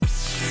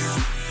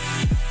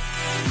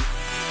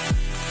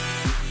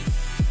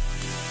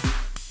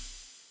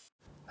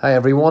Hi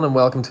everyone, and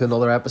welcome to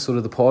another episode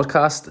of the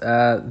podcast.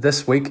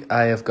 This week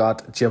I have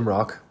got Jim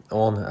Rock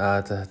on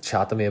to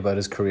chat to me about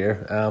his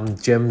career.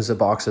 Jim's a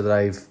boxer that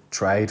I've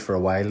tried for a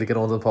while to get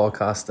onto the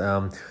podcast.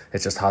 It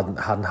just hadn't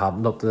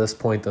happened up to this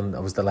point, and I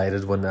was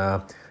delighted when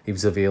he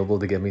was available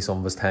to give me some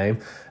of his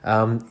time.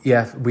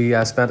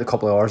 We spent a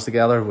couple of hours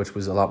together, which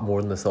was a lot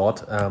more than I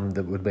thought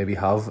that we'd maybe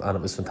have, and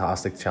it was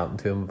fantastic chatting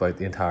to him about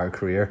the entire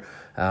career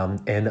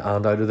in and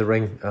out of the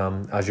ring.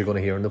 As you're going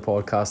to hear in the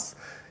podcast,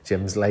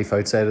 Jim's life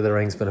outside of the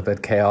ring's been a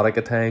bit chaotic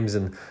at times,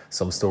 and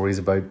some stories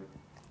about,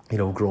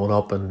 growing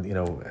up and,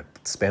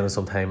 spending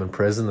some time in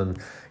prison and,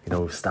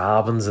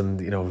 stabbings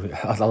and,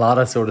 a lot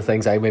of sort of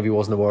things I maybe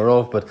wasn't aware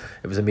of. But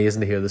it was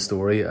amazing to hear the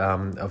story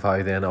of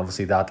how then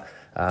obviously that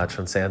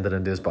transcended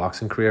into his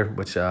boxing career,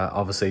 which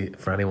obviously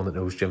for anyone that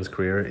knows Jim's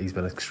career, he's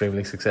been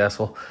extremely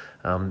successful.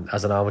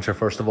 As an amateur,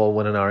 first of all,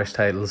 winning Irish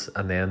titles,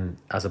 and then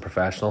as a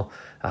professional,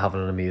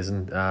 having an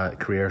amazing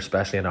career,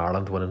 especially in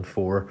Ireland, winning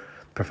 4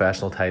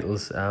 professional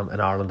titles in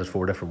Ireland at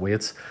 4 different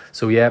weights.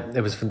 So yeah,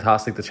 it was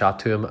fantastic to chat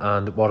to him,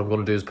 and what I'm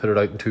going to do is put it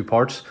out in 2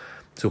 parts.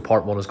 So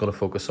part 1 is going to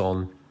focus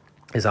on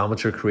his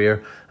amateur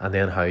career and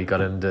then how he got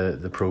into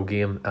the pro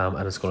game,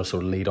 and it's going to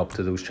sort of lead up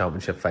to those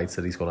championship fights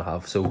that he's going to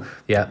have. So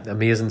yeah,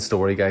 amazing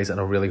story, guys, and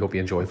I really hope you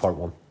enjoy part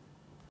 1.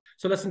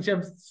 So listen,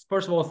 Jim,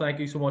 first of all, thank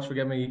you so much for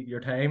giving me your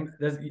time.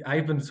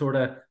 I've been sort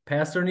of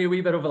pestering you a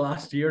wee bit over the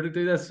last year to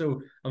do this,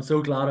 so I'm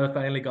so glad I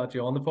finally got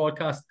you on the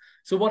podcast.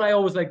 So what I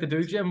always like to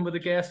do, Jim, with a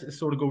guest is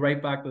sort of go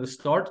right back to the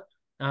start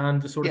and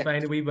to sort of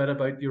find a wee bit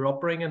about your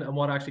upbringing and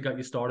what actually got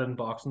you started in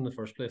boxing in the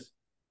first place.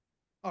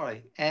 All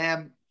right.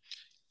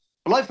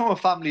 Well, I'm from a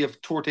family of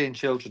 13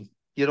 children,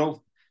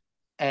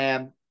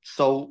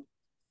 So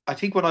I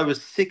think when I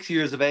was 6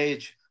 years of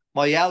age,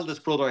 my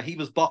eldest brother, he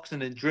was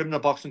boxing in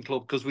Drimna Boxing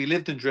Club because we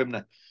lived in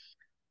Drimna.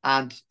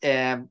 And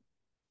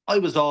I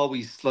was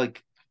always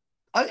like,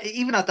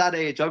 even at that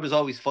age, I was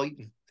always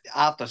fighting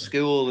after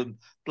school and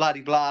blah,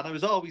 blah, blah. And I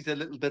was always a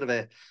little bit of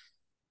a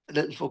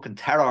little fucking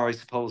terror, I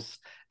suppose.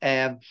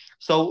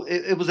 So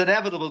it was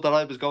inevitable that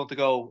I was going to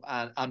go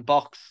and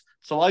box.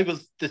 So I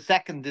was the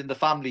second in the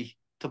family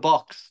to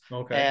box.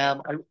 Okay.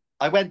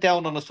 I went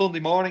down on a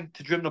Sunday morning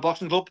to Drimna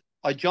Boxing Club.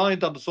 I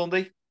joined on the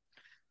Sunday,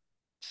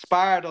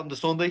 sparred on the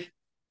Sunday,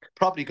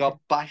 probably got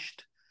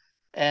bashed.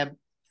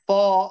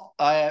 Fought,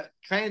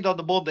 trained on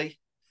the Monday,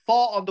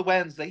 fought on the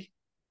Wednesday.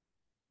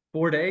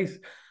 4 days.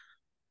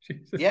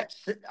 Jesus. Yep,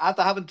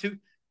 after having 2,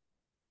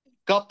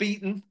 got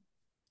beaten,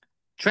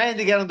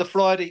 trained again on the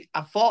Friday,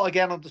 and fought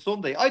again on the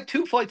Sunday. I had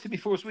 2 fights in my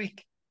first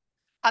week.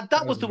 And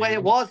that was the way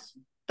it was.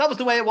 That was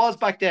the way it was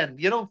back then,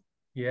 Yeah.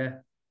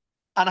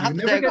 And I You have to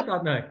never say, get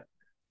that now.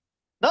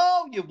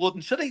 no, you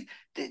wouldn't. Should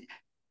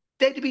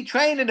they'd be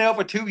training now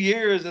for 2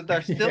 years and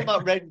they're still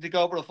not ready to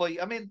go for a fight.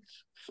 I mean,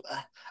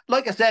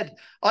 like I said,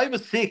 I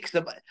was 6.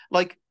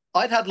 Like,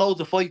 I'd had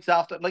loads of fights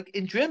after. Like,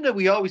 in Drimna,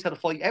 we always had a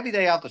fight every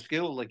day after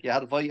school. Like, you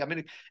had a fight. I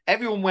mean,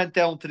 everyone went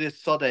down to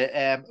this sort of,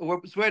 it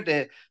was where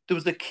there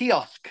was a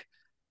kiosk.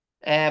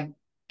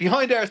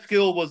 Behind our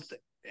school was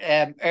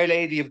Our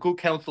Lady of Good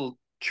Counsel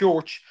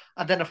Church,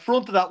 and then in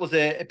front of that was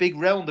a big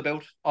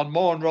roundabout on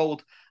Morn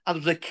Road, and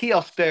there was a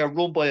kiosk there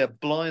run by a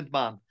blind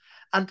man,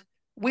 and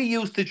we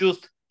used to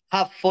just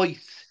have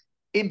fights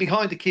in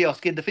behind the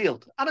kiosk in the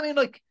field, and I mean,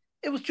 like,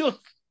 it was just,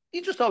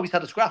 you just always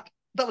had a scrap.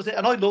 That was it,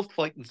 and I loved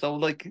fighting, so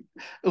like,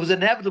 it was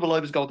inevitable I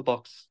was going to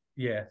box.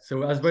 Yeah,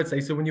 so I was about to say,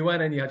 so when you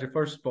went in, you had your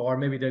first spar,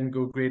 maybe didn't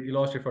go great, you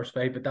lost your first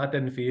fight, but that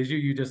didn't phase you.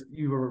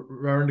 You were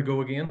raring to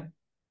go again.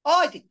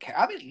 Oh, I didn't care.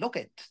 I mean,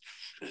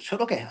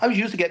 I was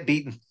used to getting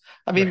beaten.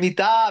 I mean, Right. my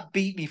dad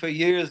beat me for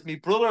years. My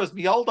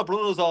older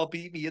brothers all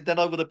beat me, and then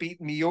I would have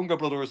beaten my younger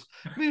brothers.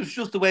 I mean, it was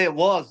just the way it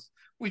was.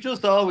 We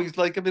just always,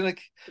 like, I mean,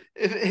 like,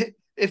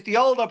 if the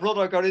older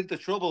brother got into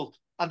trouble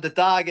and the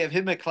dad gave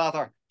him a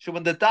clatter, so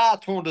when the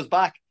dad turned his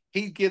back,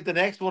 he'd give the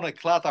next one a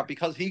clatter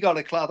because he got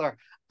a clatter,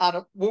 and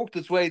it worked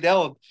its way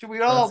down. So we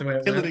were That's the all way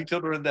it killing went. each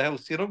other in the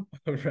house.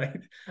 Right.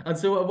 And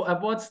so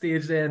at what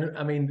stage then,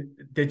 I mean,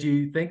 did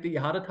you think that you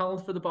had a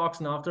talent for the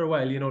boxing after a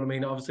while? You know what I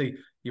mean? Obviously,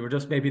 you were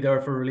just maybe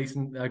there for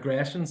releasing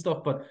aggression and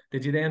stuff, but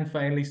did you then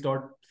finally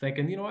start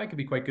thinking, I could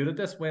be quite good at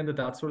this? When did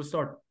that sort of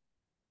start?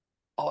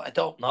 Oh, I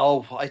don't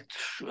know.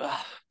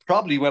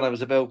 Probably when I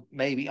was about,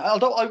 maybe.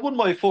 Although I won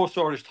my first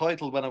Irish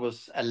title when I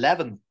was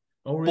 11.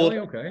 Oh, really?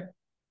 But Okay.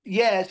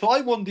 yeah, so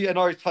I won an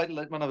Irish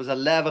title when I was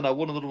 11. I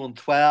won another one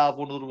 12.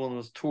 One another one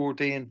was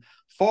 13.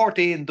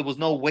 14, there was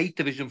no weight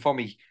division for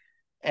me.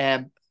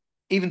 Um,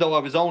 Even though I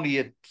was only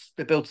at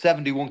about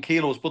 71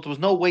 kilos, but there was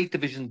no weight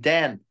division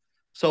then.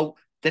 So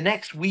the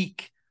next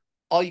week,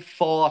 I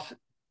fought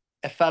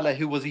a fella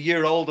who was a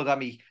year older than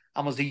me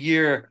and he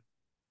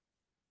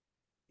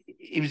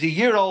was a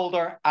year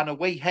older and a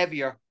weight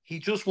heavier. He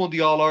just won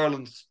the All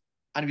Irelands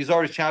and he was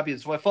Irish champion.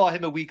 So I fought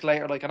him a week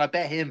later, like, and I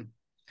bet him.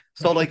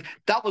 So like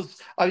that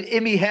was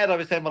in my head. I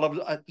was saying,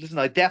 well, listen,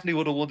 I definitely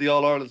would have won the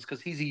All Irelands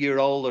because he's a year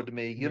older than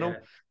me,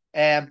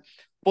 Yeah.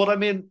 But I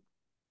mean,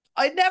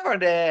 I never,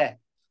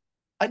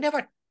 I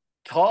never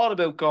thought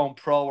about going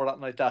pro or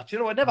anything like that.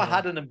 I never No.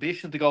 had an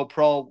ambition to go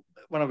pro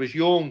when I was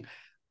young.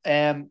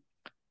 Um,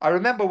 I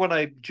remember when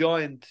I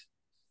joined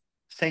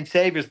St.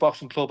 Saviour's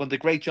Boxing Club and the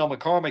great John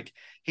McCormick,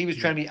 he was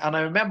Yeah. training me. And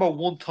I remember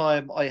one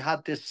time I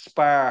had this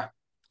spar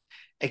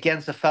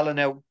against a fella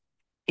now.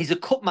 He's a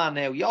cut man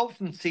now. You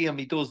often see him.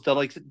 He does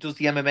does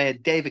the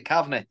MMA. David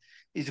Kavanagh.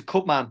 He's a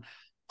cut man.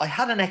 I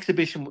had an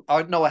exhibition.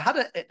 Or no, I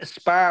had a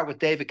spar with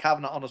David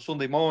Kavanagh on a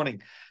Sunday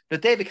morning. Now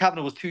David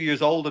Kavanagh was 2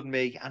 years older than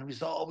me, and he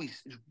was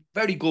always a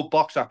very good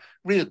boxer,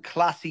 real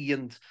classy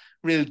and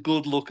real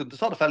good looking. The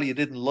sort of fella you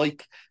didn't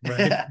like,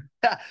 Right.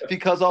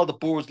 because all the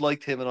boys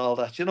liked him and all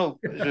that. As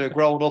you're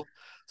growing up.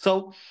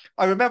 So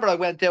I remember I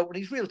went out and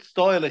he's real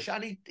stylish,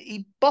 and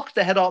he boxed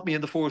the head off me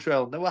in the first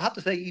round. Now I have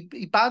to say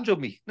he banjoed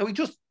me. No, he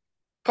just,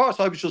 of course,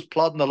 I was just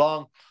plodding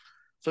along.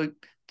 So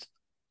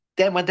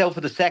then went out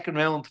for the second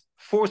round.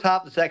 First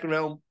half of the second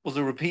round was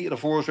a repeat of the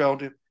first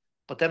round,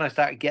 but then I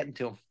started getting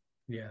to him.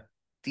 Yeah.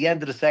 The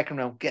end of the second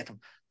round, get him.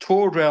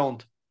 Third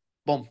round,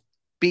 boom,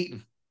 beat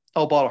him.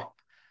 No bother.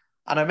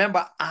 And I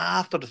remember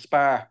after the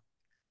spar,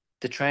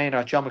 the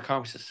trainer, John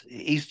McCormick, says,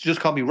 he's just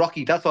called me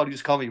Rocky. That's all he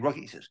just called me, Rocky.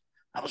 He says,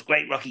 that was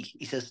great, Rocky.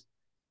 He says,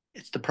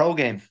 it's the pro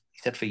game. He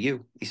said, for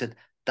you. He said,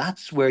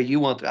 that's where you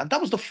want to. And that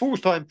was the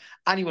first time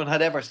anyone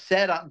had ever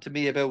said that to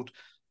me about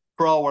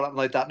pro or anything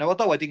like that. Now,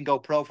 although I didn't go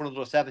pro for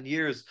another 7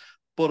 years,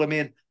 but I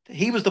mean,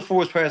 he was the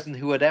first person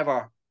who had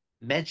ever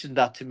mentioned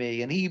that to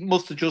me. And he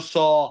must have just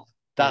saw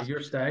Yeah. that,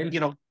 Your style. you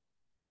know,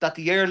 that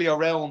the earlier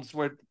rounds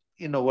were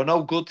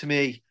no good to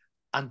me,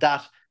 and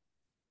that,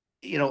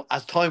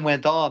 as time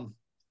went on,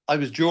 I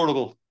was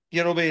durable.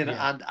 You know what I mean?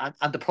 Yeah.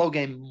 And the pro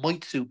game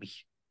might suit me.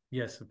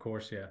 Yes, of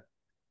course. Yeah.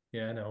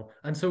 Yeah, I know.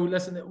 And so,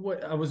 listen,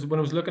 when I was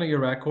looking at your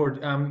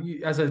record,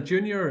 as a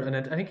junior, and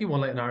I think you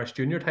won like an Irish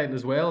junior title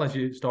as well as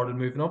you started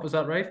moving up. Is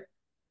that right?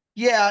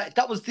 Yeah,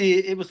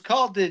 it was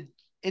called the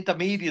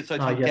intermediates, I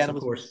Ah, think. yes, Then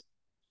of course.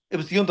 it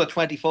was the under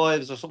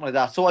 25s or something like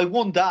that. So I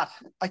won that.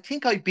 I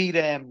think I beat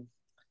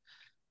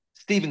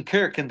Stephen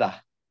Kirk in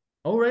that.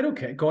 Oh, right.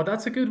 Okay. God,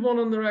 that's a good one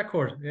on the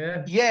record.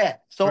 Yeah. Yeah.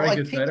 So Very I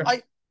good think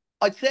fighter.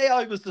 I'd say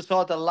I was the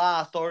sort of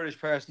last Irish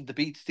person to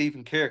beat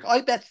Stephen Kirk.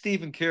 I bet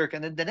Stephen Kirk,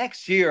 and then the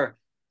next year,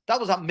 that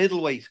was at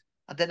middleweight.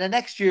 And then the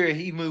next year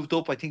he moved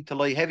up, I think, to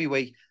light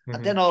heavyweight.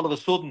 And then Hmm. all of a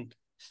sudden,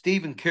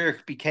 Stephen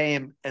Kirk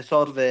became a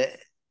sort of a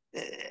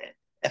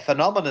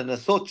phenomenon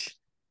as such.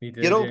 He You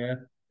did. know? Yeah.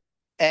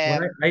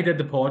 When Um I did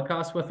the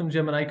podcast with him,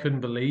 Jim, and I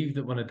couldn't believe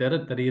that when I did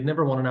it, that he had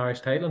never won an Irish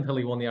title until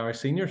he won the Irish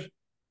seniors.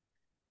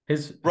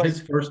 His right.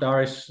 first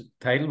Irish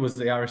title was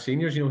the Irish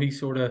seniors. He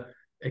sort of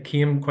it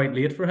came quite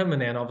late for him,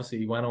 and then obviously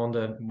he went on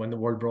to win the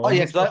world Oh bronze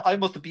yeah, and stuff. because I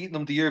must have beaten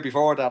him the year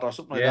before that or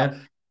something like that. Yeah.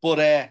 But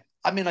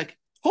I mean, like,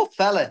 tough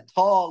fella,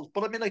 tall.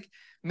 But I mean, like,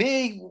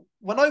 me,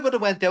 when I would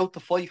have went out to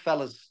fight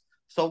fellas,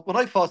 so when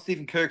I fought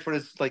Stephen Kirk, for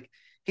his, like,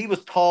 he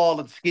was tall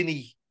and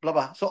skinny, blah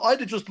blah. So I'd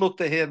have just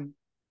looked at him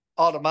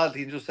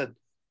automatically and just said,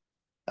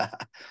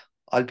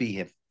 I'll be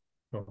him.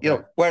 Okay.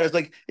 Whereas,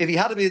 like, if he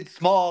had been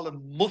small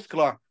and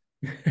muscular,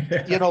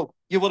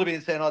 you would have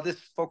been saying, "Oh, this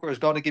fucker is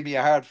going to give me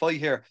a hard fight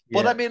here."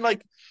 But I Yeah.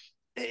 mean,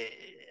 eh,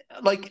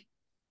 like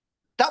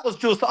that was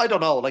just, I don't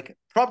know, like,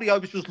 probably I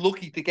was just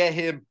lucky to get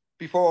him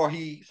before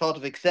he sort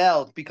of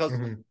excelled, because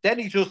Hmm. then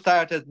he just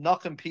started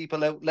knocking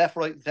people out left,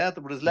 right, and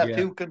centre with his left Yeah.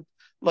 hook. And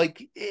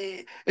like,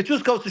 it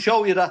just goes to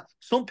show you that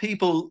some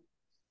people,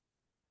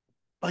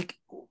 like,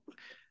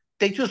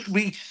 they just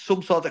reach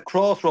some sort of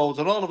crossroads,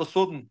 and all of a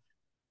sudden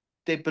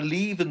they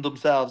believe in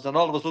themselves, and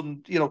all of a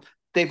sudden,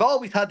 they've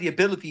always had the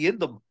ability in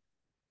them,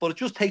 but it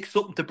just takes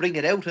something to bring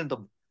it out in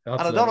them. And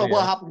I don't know Absolutely. what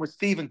Yeah. happened with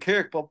Stephen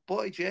Kirk, but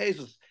boy,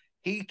 Jesus,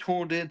 he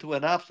turned into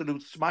an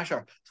absolute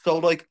smasher. So,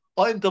 like,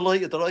 I'm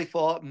delighted that I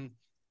fought him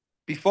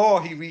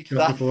before he reached Just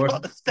that before.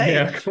 sort of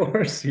Yeah, of stage.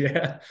 course.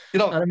 Yeah.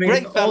 And I mean,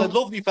 Great fella,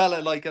 all, lovely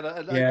fella, like, and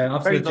yeah,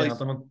 very absolute nice,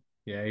 gentleman.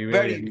 Yeah, he really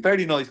very, is.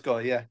 very nice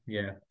guy. Yeah.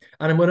 Yeah.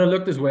 And when I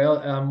looked as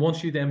well,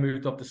 once you then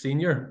moved up to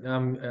senior,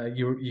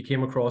 you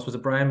came across, was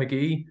it Brian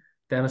McGee,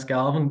 Dennis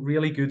Galvin,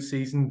 really good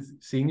seasoned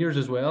seniors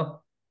as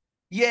well.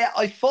 Yeah,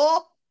 I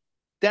fought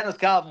Dennis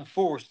Galvin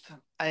first,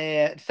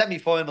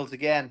 semi-finals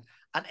again,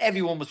 and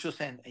everyone was just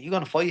saying, "Are you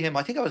going to fight him?"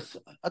 I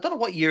don't know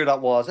what year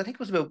that was. I think it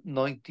was about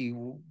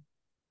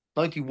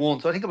 91.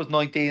 So I think it was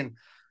 19.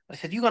 I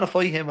said, "You going to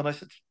fight him?" And I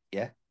said,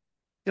 "Yeah."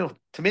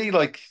 To me,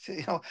 like,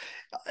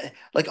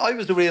 like, I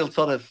was the real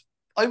sort of,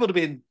 I would have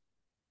been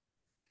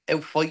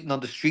out fighting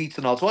on the streets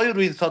and all. So I would have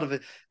been sort of,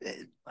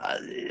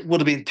 would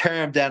have been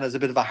termed then as a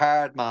bit of a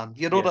hard man, that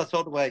Yes.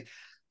 sort of way.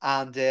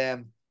 And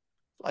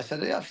I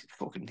said, yeah,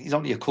 fucking, he's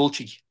only a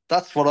culture.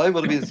 That's what I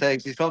would have been saying.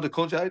 He's from the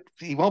country.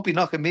 He won't be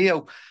knocking me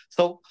out.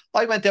 So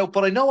I went out,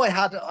 but I know I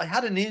had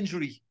an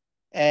injury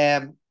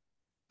at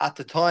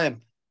the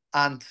time,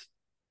 and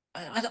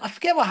I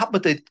forget what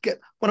happened.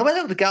 When I went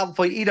out to the Galvin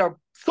fight, either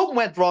something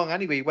went wrong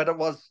anyway, whether it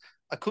was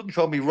I couldn't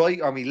throw me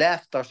right or me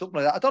left or something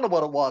like that. I don't know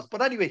what it was,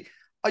 but anyway,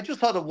 I just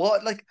thought it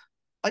was like,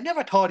 I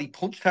never thought he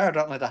punched hard or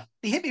anything like that.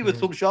 He hit me with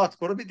some Mhm. shots,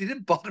 but I mean, he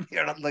didn't bother me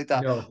or anything like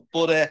that. No.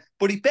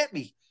 But he bet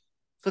me.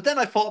 So then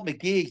I fought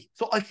McGee.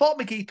 So I fought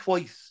McGee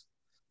twice.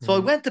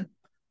 So Mhm.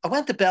 I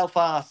went to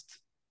Belfast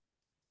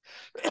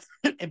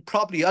in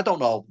probably, I don't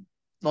know,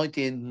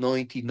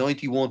 1990,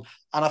 91,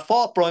 and I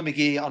fought Brian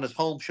McGee on his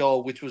home show,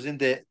 which was in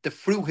the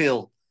Fruit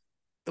Hill.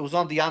 It was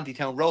on the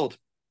Andytown Road.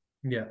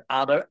 Yeah.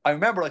 And I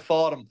remember I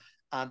fought him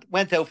and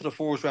went out for the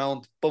first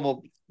round. Boom,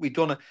 boom, we'd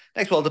done it.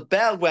 Next of all, the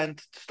bell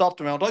went, stopped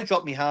the round. I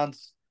dropped my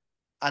hands.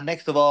 And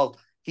next of all,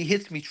 he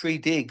hits me 3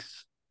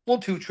 digs. One,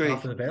 two, three.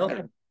 After the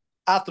bell.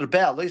 After the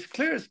bell. It's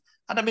clear as,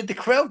 and I mean, the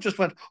crowd just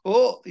went,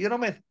 oh, you know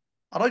what I mean?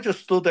 And I just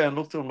stood there and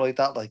looked at him like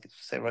that, like,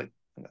 say, right,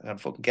 I'm going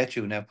to fucking get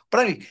you now.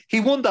 But anyway, he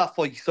won that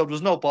fight, so there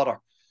was no bother.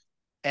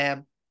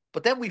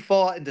 But then we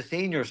fought in the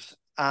seniors,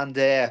 and,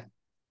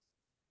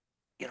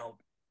 you know,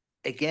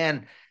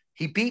 again,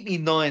 he beat me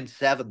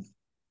 9-7.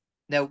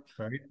 Now,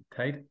 Very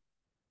tight.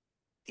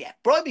 yeah,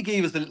 Brian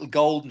McGee was the little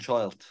golden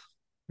child,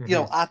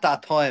 at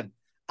that time.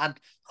 And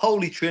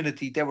Holy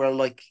Trinity, they were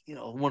like,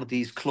 one of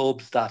these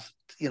clubs that,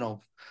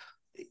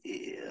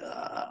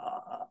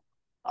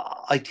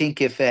 I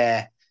think if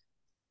the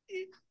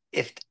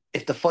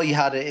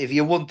fight if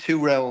you won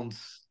 2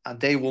 rounds and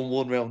they won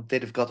 1 round,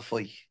 they'd have got the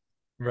fight.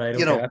 Right.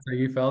 Okay. That's how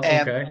you felt.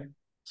 Um, Okay.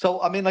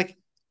 so I mean, like,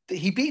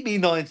 he beat me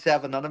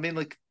 9-7, and I mean,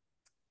 like,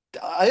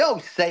 I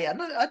always say,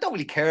 and I don't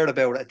really care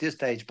about it at this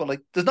stage, but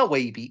like, there's no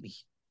way he beat me.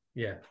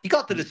 Yeah. He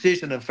got the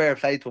decision and fair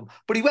play to him,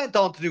 but he went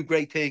on to do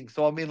great things.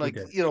 So I mean, like,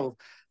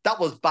 that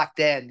was back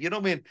then. You know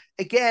what I mean?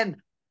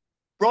 Again,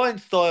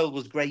 Brian's style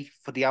was great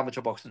for the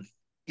amateur boxing.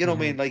 You know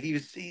what I mean? Like, he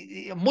was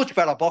a much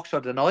better boxer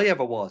than I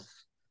ever was.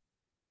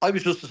 I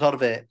was just a sort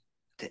of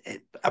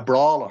a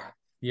brawler.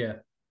 Yeah.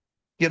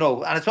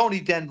 And it's only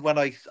then when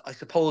I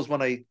suppose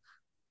when I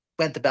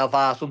went to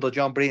Belfast under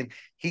John Breen,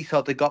 he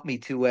sort of got me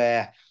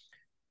to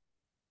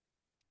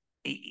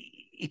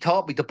he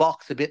taught me to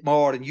box a bit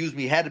more and use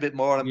my head a bit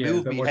more and A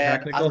move bit my more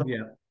head. technical.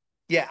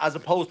 As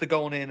opposed to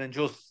going in and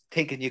just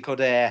thinking you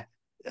could. It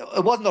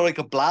wasn't that I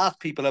could blast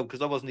people out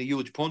because I wasn't a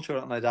huge puncher or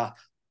anything like that.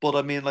 But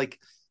I mean, like,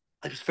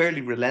 I was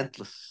fairly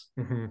relentless,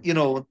 and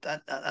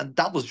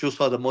that was just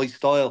sort of my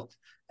style.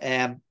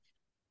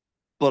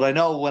 But I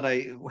know when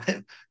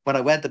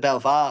I went to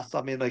Belfast,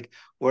 I mean, like,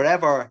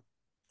 wherever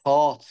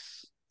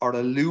thoughts or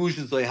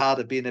illusions I had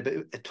of being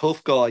a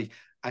tough guy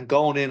and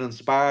going in and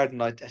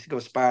sparring, I think I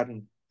was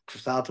sparring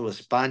Crisanto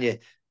Espana,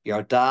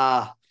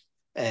 Yarda,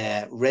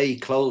 Ray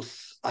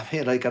Close. I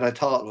mean, like, and I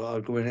thought, well,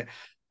 I'd go in.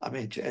 I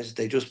mean,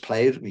 they just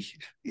played with me.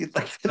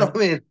 Like, you know what I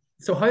mean?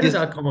 So how did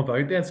that come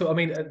about then? So I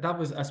mean, that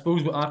was, I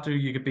suppose, after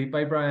you get beat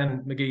by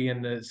Brian McGee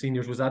in the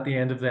seniors. Was that the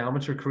end of the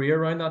amateur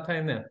career around that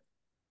time then?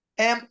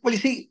 Well, you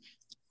see,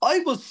 I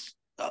was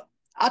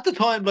at the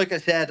time, like I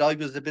said, I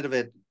was a bit of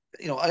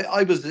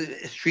I was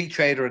a street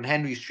trader in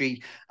Henry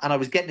Street, and I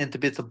was getting into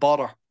bits of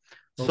bother.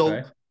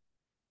 So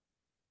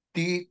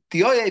the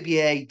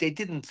IABA, they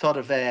didn't sort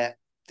of they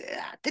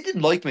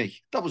didn't like me.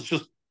 That was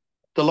just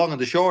the long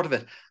and the short of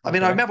it. I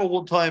mean, I remember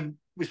one time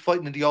we was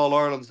fighting in the All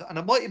Irelands, and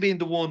it might have been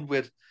the one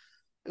with,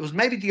 it was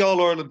maybe the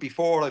All Ireland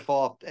before I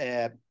fought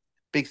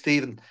Big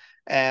Stephen.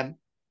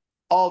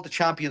 All the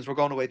champions were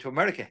going away to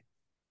America.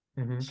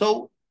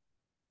 So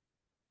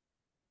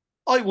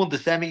I won the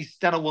semis,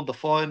 then I won the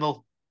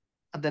final,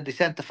 and then they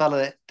sent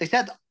they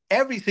sent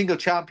every single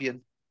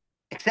champion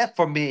except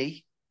for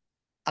me,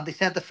 and they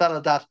sent the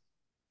fella that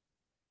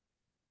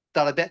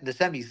I bet in the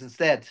semis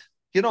instead.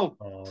 So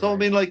I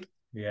mean, like,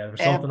 there was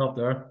something up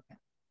there.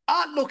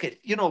 Look it,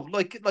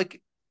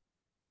 like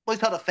I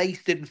thought a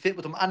face didn't fit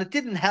with him, and it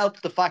didn't help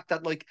the fact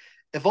that, like,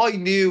 if I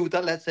knew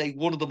that, let's say,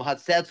 one of them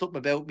had said something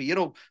about me,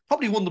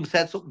 probably one of them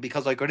said something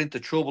because I got into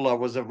trouble or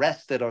was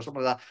arrested or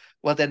something like that.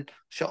 Well, then,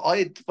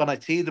 when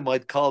I'd see them,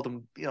 I'd call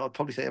them, I'd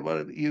probably say,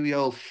 well, you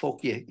old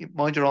fuck you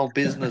mind your own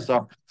business,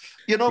 or,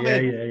 what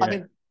I mean? I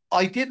mean,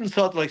 I didn't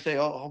sort of like say,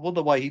 oh, I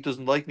wonder why he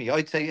doesn't like me.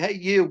 I'd say, hey,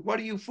 you, what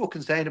are you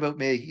fucking saying about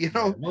me?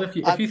 Well,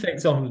 if you think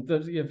something,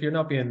 if you're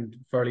not being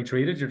fairly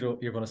treated, you're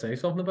going to say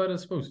something about it, I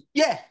suppose.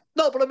 Yeah.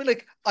 No, but I mean,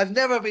 like, I've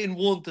never been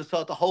one to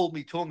sort of hold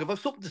me tongue. If I've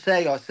something to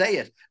say, I say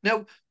it.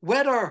 Now,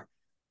 whether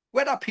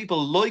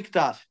people like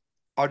that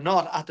or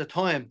not at the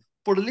time,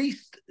 but at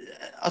least,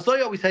 as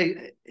I always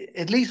say,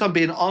 at least I'm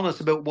being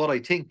honest about what I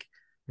think.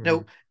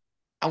 Now,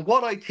 and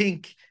what I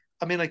think,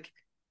 I mean, like,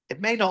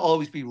 it may not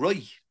always be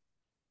right,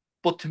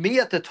 but to me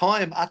at that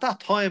time,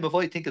 if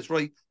I think it's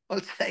right, I'll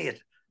say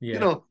it.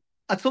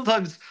 And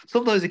sometimes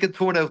it can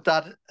turn out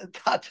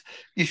that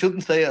you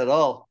shouldn't say it at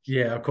all.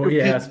 Yeah, of course.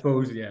 Yeah, I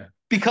suppose. Yeah.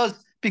 Because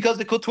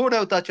it could turn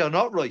out that you're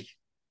not right.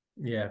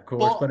 Yeah, of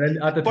course. But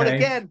at the time,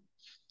 again,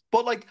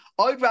 like,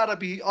 I'd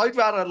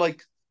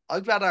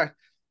rather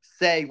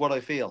say what I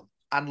feel,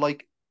 and,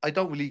 like, I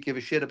don't really give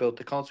a shit about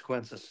the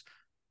consequences.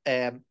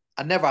 I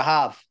never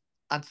have,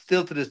 and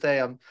still to this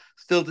day, I'm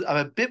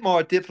a bit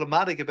more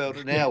diplomatic about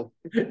it now.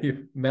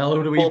 You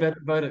mellowed a wee bit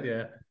about it,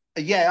 yeah.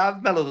 Yeah,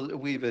 I've mellowed a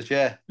wee bit,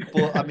 yeah.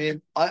 But I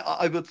mean,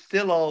 I would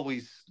still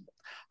always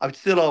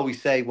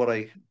say what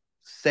I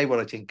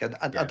think, and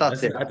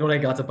that's it. I don't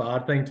think that's a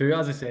bad thing too.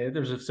 As I say,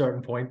 there's a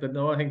certain point that,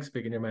 no, I think,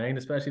 speaking your mind,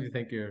 especially if you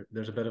think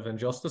there's a bit of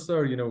injustice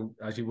there,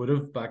 as you would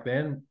have back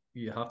then,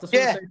 you have to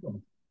sort of say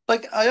something.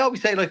 Like I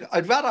always say, like,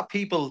 I'd rather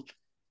people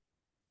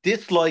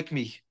dislike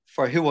me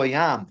for who I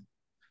am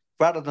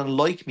rather than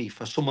like me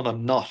for someone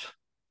I'm not.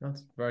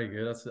 That's very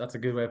good. That's a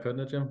good way of putting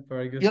it, Jim.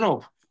 Very you good.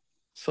 know.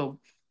 So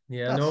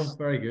Yeah, no, that's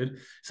very good.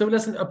 So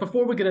listen,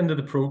 before we get into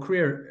the pro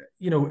career,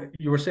 you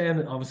were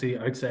saying obviously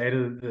outside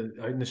of the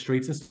out in the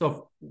streets and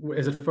stuff.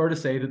 Is it fair to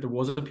say that there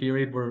was a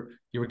period where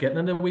you were getting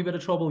into a wee bit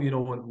of trouble,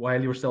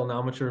 while you were still an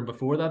amateur and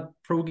before that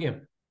pro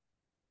game?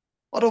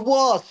 what it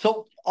was.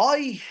 So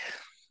I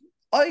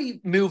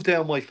moved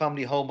down my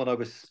family home when I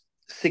was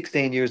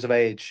 16 years of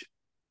age.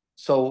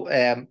 So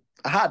I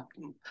had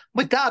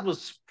my dad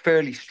was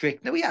fairly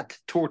strict. Now we had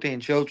 13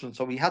 children,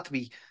 so we had to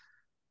be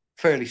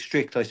fairly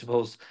strict, I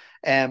suppose.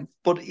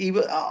 But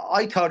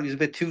I thought he was a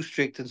bit too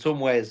strict in some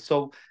ways.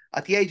 So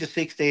at the age of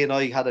 16,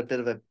 I had a bit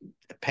of a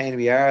pain in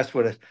the arse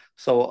with it.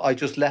 So I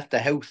just left the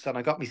house and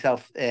I got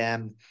myself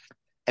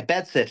a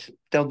bed sit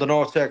down the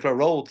North Circular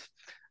Road.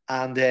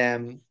 And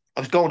I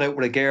was going out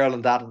with a girl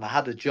and that, and I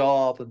had a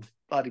job and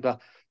blah, blah, blah.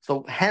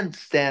 So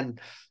hence then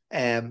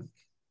um,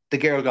 the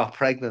girl got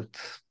pregnant.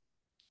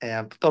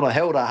 Don't know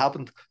how that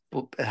happened,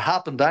 but it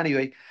happened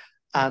anyway.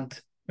 And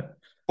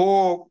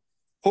poor,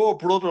 poor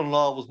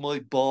brother-in-law was my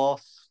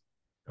boss.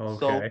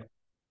 So, Okay.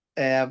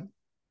 um,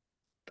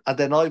 and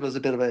then I was a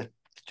bit of a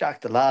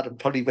jack the lad and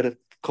probably with a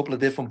couple of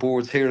different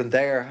boards here and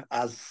there,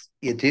 as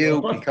you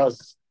do, Well,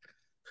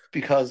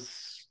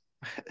 because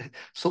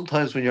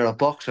sometimes when you're a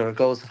boxer, it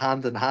goes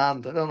hand in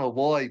hand. I don't know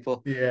why,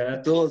 but it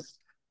yeah. does.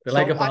 They're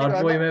like So a bad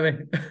anyway, boy,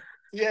 maybe.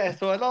 yeah,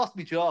 so I lost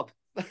my job.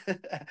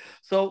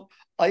 So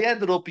I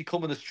ended up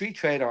becoming a street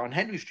trader on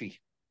Henry Street.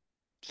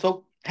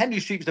 So Henry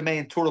Street was the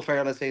main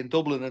thoroughfare, let's say, in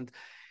Dublin, and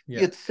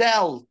Yeah. you'd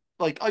sell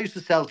like I used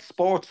to sell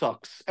sports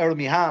socks out of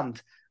my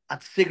hand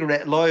and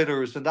cigarette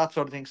lighters and that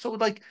sort of thing. So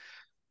like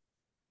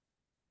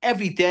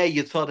every day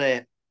you'd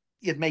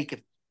make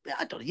it.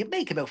 I don't know, you'd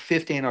make about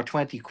 15 or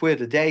 20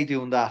 quid a day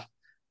doing that.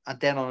 And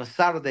then on a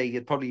Saturday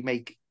you'd probably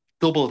make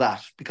double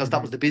that because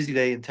that was Hmm. the busy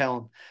day in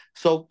town.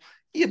 So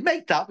you'd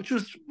make that, which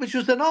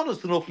was an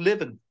honest enough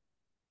living,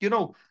 you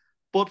know.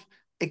 But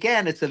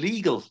again, it's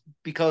illegal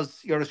because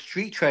you're a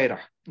street trader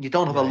and you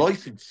don't have a Right.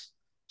 license.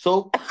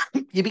 So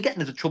you'd be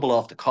getting into trouble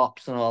off the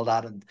cops and all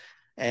that. And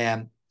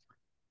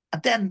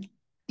then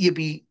you'd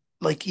be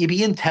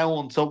in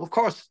town. So of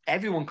course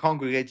everyone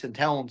congregates in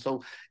town.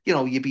 So,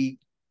 you'd be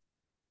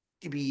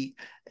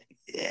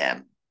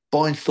um,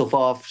 buying stuff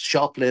off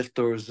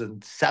shoplifters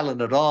and selling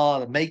it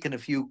all and making a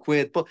few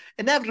quid. But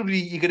inevitably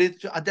you get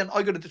into and then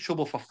I got into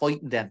trouble for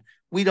fighting then.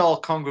 We'd all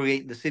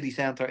congregate in the city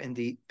centre in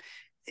the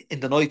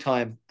night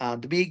time,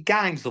 and there'd be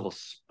gangs of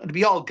us. And there'd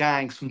be all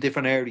gangs from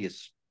different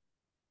areas.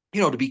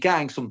 There'd be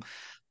gangs from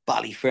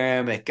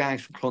Ballyfermot,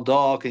 gangs from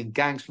Clondalkin,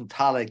 gangs from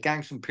Tallaght,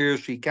 gangs from Pier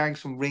Street, gangs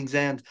from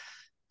Ringsend.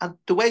 And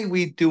the way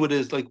we'd do it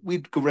is like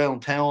we'd go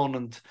around town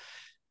and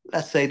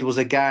let's say there was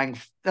a gang,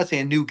 let's say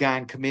a new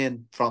gang come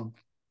in from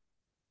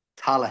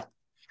Tallaght.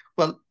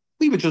 Well,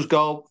 we would just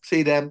go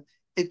see them.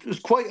 It was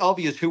quite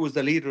obvious who was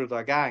the leader of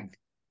their gang.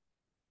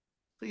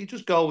 So you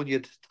just go and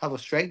you'd have a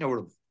straightener with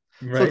them.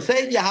 So Right. it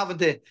saved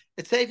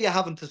you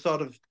having to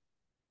sort of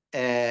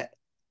uh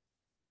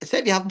it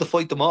saved you having to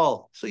fight them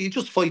all. So you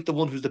just fight the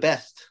one who's the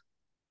best.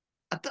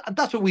 And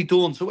that's what we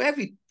done. So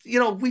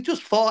we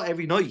just fought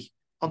every night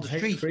on the Right.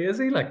 street.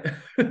 Crazy. Like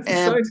it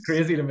Um, sounds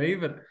crazy to me,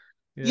 but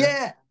yeah.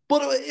 yeah,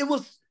 but it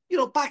was,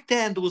 back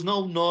then there was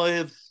no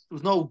knives, there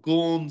was no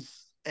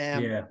guns.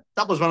 Yeah.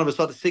 That was when I was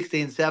sort of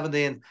 16,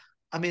 17.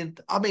 I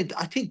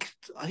think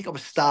I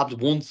was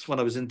stabbed once when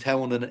I was in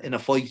town in a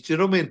fight. Do you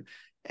know what I mean?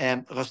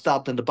 I got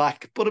stabbed in the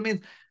back. But I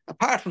mean,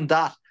 apart from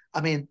that,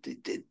 I mean,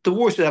 the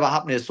worst that ever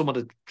happened is someone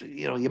that,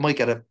 you might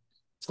get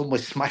someone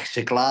smacks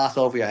your glass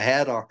over your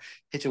head or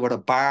hit you with a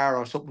bar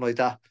or something like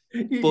that.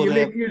 But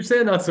You're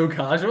saying that so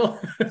casual.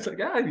 It's like,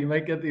 you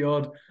might get the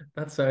odd.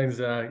 That sounds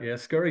yeah,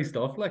 scary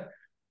stuff. Like,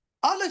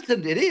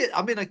 listen, it is.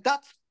 I mean, like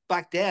that's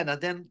back then,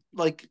 and then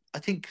like I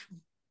think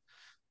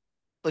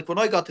like when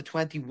I got to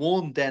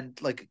 21, then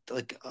like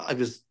I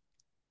was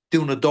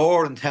doing a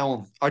door in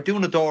town or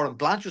doing a door in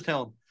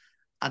Blanchardstown,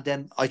 and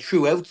then I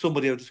threw out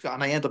somebody. And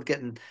I ended up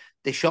getting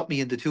they shot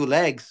me in the two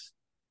legs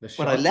the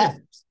when I shot you.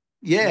 left.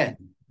 Yeah,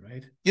 Ooh,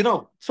 right.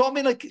 So I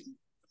mean, like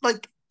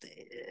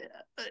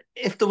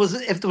if there was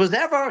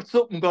ever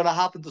something going to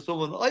happen to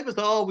someone, I was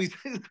always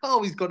it's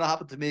always going to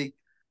happen to me.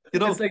 You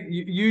It's know, like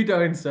you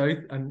down south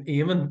and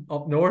Eamon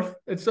up north.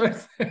 It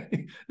sounds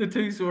like the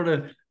two sort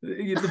of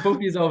the both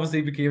of you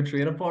obviously became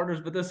training partners,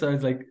 but this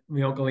sounds like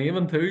my uncle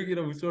Eamon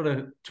too. Sort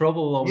of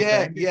trouble will always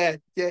yeah, find you. yeah,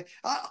 yeah.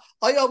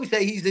 I always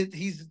say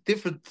he's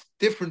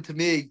different to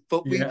me,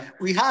 but we Yeah,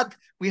 we had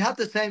we had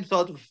the same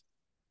sort of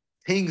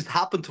things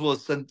happen to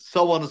us and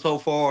so on and so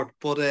forth,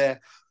 but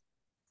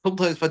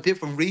sometimes for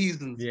different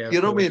reasons. yeah, of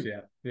You know what I course, mean? yeah,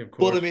 yeah, of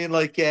But I course.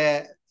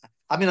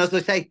 mean, as I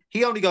say,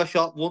 he only got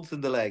shot once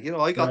in the leg.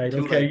 I got in Right,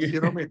 two okay. legs. You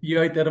You know what I mean?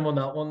 you outdid him on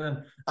that one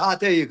then.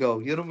 There you go.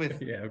 You know what I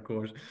mean? Yeah, of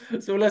course.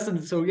 So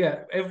listen, so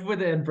yeah, if we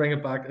then bring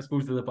it back, I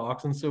suppose, to the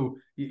boxing. So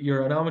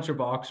you're an amateur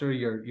boxer,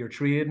 you're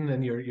trading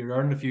and you're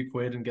earning a few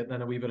quid and getting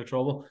in a wee bit of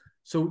trouble.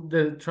 So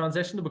the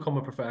transition to become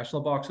a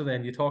professional boxer,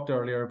 then you talked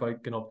earlier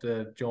about going up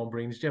to John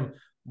Breen's gym.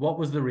 what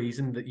was the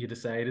reason that you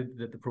decided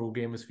that the pro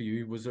game was for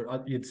you? Was there,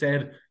 you'd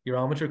said your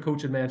amateur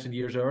coach had mentioned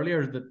years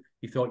earlier that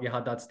you thought you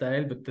had that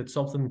style, but did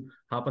something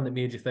happen that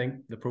made you think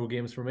the pro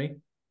game's for me?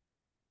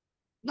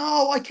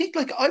 No, I think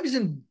like I was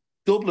in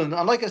Dublin,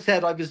 and like I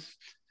said, as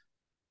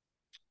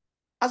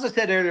I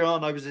said earlier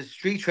on, I was a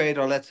street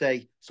trader, let's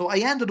say. So I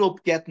ended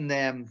up getting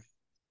I,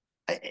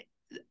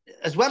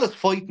 as well as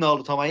fighting all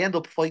the time, I ended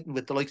up fighting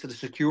with the likes of the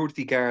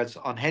security guards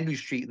on Henry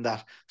Street and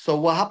that. So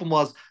what happened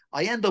was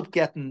I ended up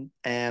getting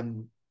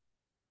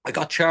I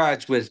got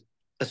charged with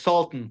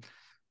assaulting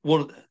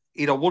one,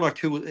 one or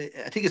two.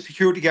 I think a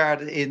security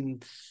guard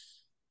in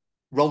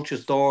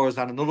Roach's stores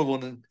and another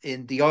one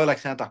in the Ilex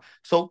Centre.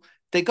 So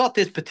they got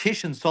this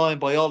petition signed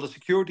by all the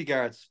security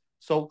guards.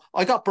 So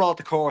I got brought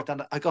to court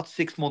and I got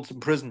 6 months in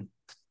prison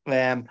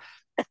um,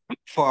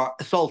 for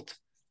assault.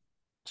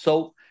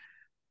 So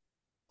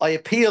I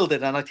appealed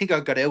it and I think I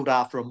got out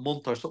after a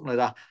month or something like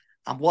that.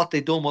 And what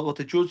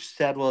the judge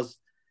said was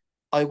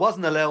I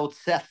wasn't allowed to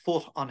set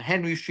foot on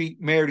Henry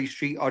Street, Mary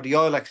Street, or the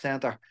Ilex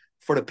Centre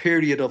for a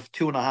period of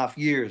 2.5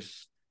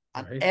 years.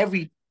 And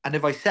Right. and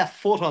if I set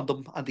foot on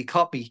them and they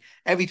caught me,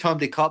 every time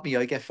they caught me,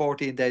 I get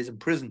 14 days in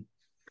prison.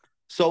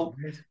 So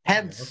Right. Okay.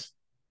 hence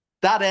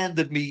that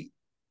ended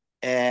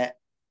uh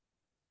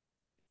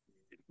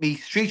me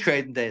street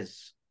trading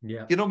days.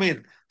 Yeah. You know what I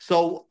mean?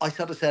 So I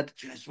sort of said,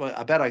 well,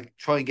 I better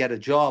try and get a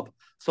job.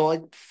 So I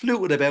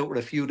fluted about with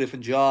a few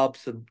different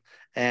jobs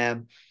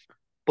and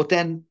but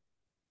then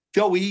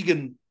Joe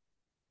Egan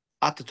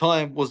at the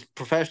time was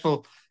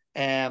professional.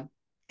 Um,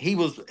 he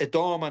was a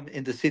doorman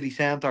in the city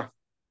centre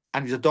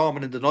and he was a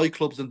doorman in the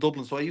nightclubs in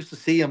Dublin. So I used to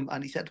see him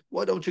and he said,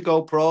 why don't you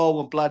go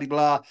pro and blah, blah,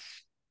 blah.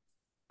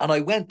 And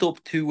I went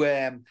up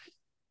to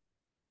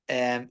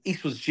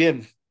Eastwood's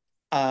gym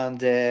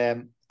and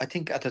I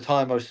think at the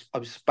time I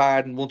was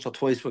sparring once or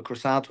twice with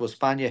Crisanto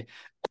Espana,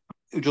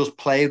 who just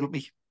played with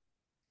me,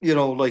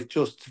 like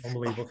just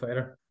Unbelievable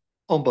fighter.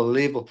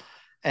 unbelievable.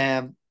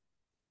 Um,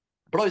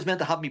 but I was meant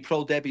to have my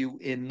pro debut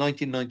in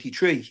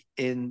 1993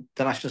 in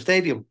the National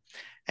Stadium.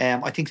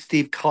 I think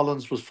Steve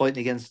Collins was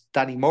fighting against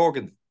Danny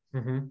Morgan.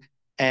 Mm-hmm.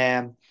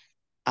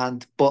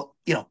 But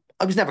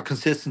I was never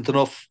consistent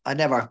enough. I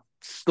never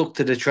stuck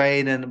to the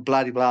training and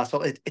blah blah blah.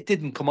 So it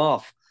didn't come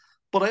off.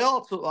 But I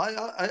also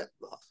I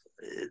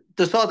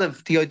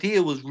the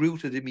idea was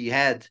rooted in my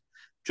head.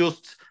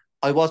 Just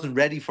I wasn't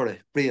ready for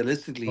it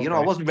realistically. I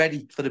Okay. wasn't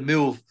ready for the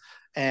move.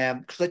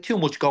 Because I had too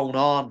much going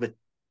on with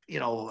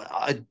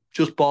I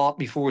just bought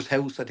my first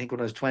house, I think, when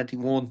I was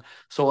 21.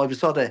 So I was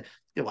sort of,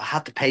 I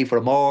had to pay for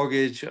a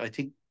mortgage. I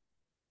think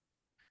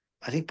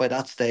by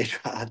that stage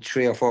I had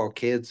 3 or 4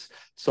 kids.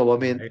 So I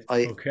mean,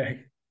 Right.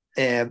 Okay.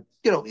 there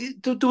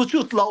was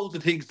just loads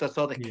of things that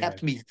sort of Yeah.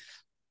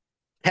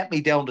 kept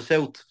me down the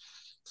south.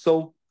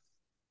 So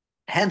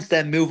hence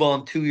then move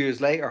on 2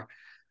 years later,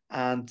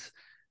 and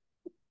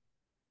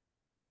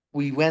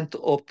I went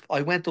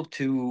up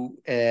to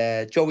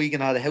Joe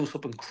Egan had a house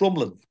up in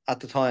Crumlin at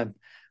the time,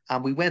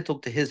 and we went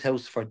up to his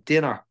house for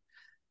dinner,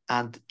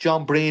 and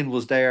John Breen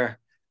was there,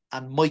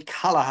 and Mike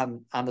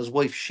Callahan and his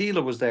wife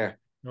Sheila was there,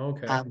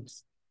 Okay. and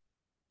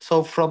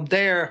so from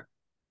there,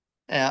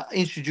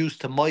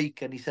 introduced to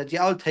Mike, and he said,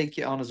 "Yeah, I'll take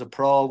you on as a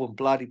pro," and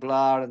blah blah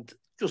blah, and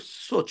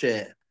just such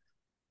a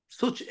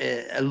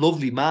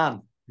lovely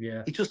man.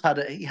 Yeah.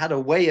 He had a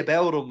way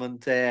about him,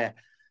 and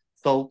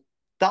so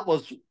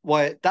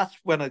that's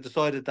when I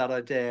decided that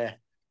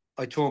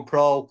I'd turn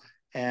pro,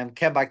 and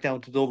came back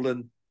down to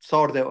Dublin,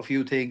 sorted out a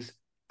few things,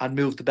 and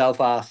moved to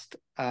Belfast,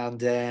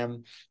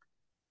 and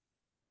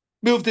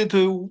moved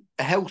into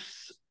a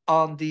house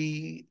on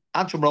the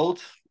Antrim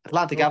Road,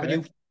 Atlantic Okay.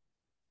 Avenue,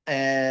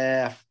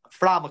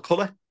 Fra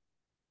McCullough.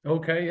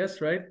 Okay. Yes.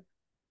 Right.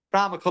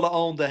 Fra McCullough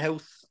owned the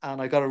house,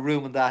 and I got a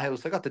room in that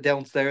house. I got the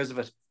downstairs of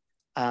it,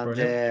 and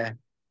Brilliant.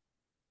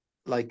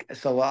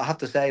 so I have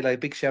to say, like,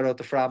 big shout out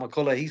to Fra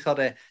McCullough. He sort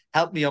of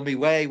helped me on my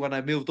way when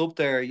I moved up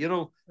there.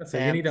 So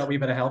you need that wee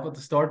bit of help at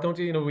the start, don't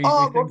you? We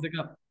Oh, things well, like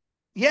that.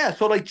 yeah.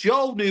 So like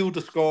Joe knew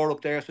the score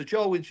up there, so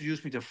Joe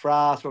introduced me to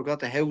Fra. So I got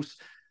the house.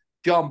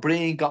 John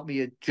Breen got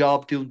me a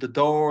job doing the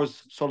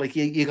doors. So like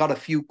you got a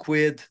few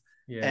quid,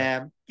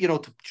 Yeah.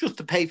 just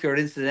to pay for your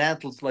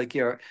incidentals, like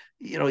your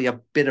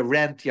bit of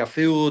rent, your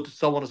food,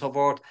 so on and so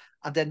forth.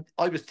 And then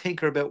I was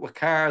tinkering about with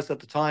cars at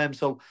the time,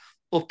 so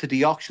up to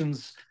the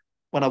auctions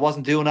when I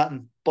wasn't doing that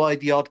and buy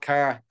the odd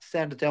car,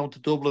 send it down to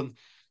Dublin,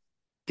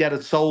 get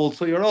it sold.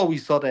 So you're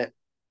always sort of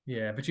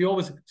Yeah, but you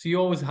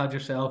always had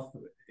yourself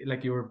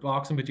like you were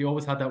boxing, but you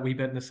always had that wee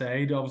bit in the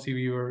side. Obviously,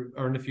 you were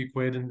earning a few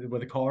quid and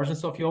with the cars and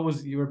stuff. You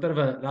were a bit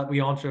of that wee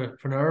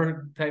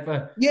entrepreneur type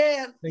of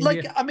yeah. thing, do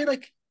Like you? I mean,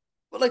 like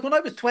when I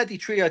was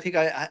 23, I think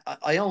I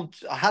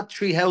had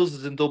 3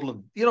 houses in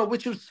Dublin.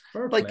 Which was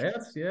Fair like play.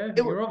 That's, yeah. it was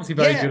You're obviously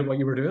very good yeah. at what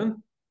you were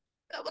doing.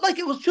 Like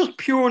it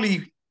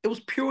was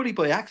purely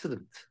by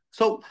accident.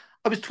 So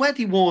I was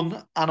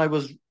 21 and I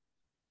was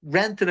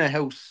renting a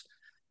house,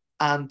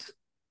 and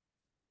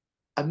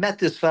I met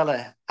this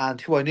fella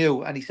and who I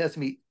knew, and he says to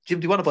me, "Jim,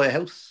 do you want to buy a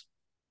house?"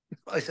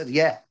 I said,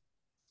 "Yeah."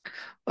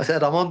 I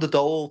said, "I'm on the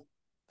dole."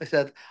 I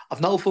said,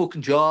 "I've no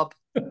fucking job.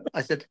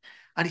 I said,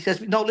 and he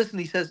says, no, listen,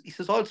 he says,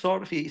 I'll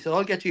sort it for you. He said,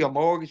 I'll get you your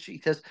mortgage. He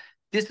says,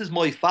 this is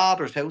my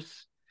father's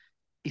house.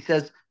 He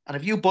says, and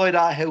if you buy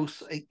that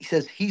house, he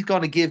says, he's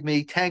going to give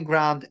me 10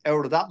 grand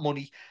out of that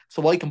money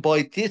so I can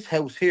buy this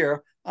house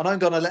here and I'm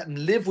going to let him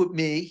live with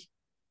me.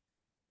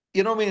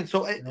 You know what I mean?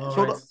 So, All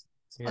so right.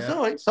 I said, Yeah.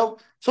 all right.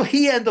 So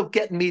he ended up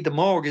getting me the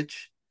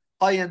mortgage.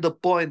 I ended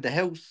up buying the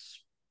house.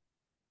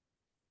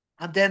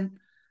 And then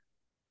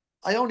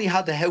I only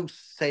had the house,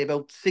 say,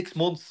 about 6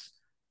 months,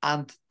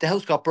 and the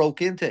house got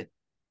broke into.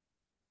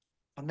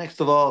 And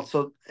next of all,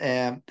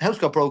 the house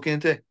got broke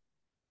into.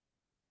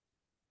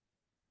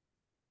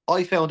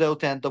 I found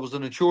out then there was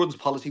an insurance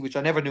policy which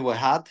I never knew I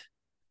had.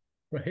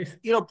 Right.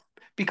 You know,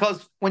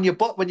 because when you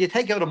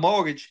take out a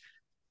mortgage,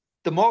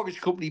 the mortgage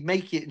company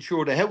make you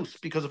insure the house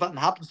because if anything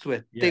happens to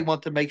it, they Yeah.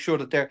 want to make sure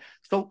that they're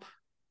so.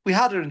 We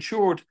had it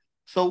insured,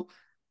 so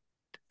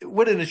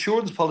with an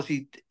insurance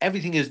policy,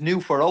 everything is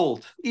new for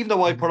old. Even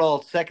though I put Mhm.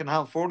 all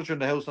second-hand furniture in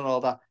the house and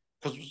all that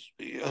because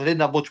I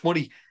didn't have much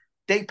money,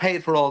 they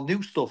paid for all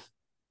new stuff.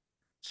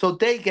 So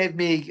they gave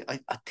me, I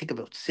think,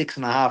 about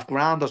 6.5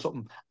 grand or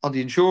something on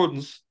the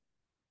insurance.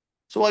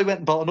 So I went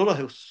and bought another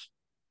house.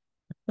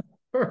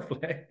 Fair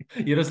play.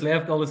 You just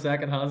left all the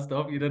second-hand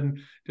stuff. You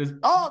didn't just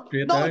Oh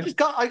straight no,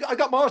 down. I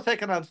got more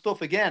second-hand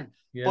stuff again,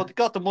 Yeah. but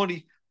got the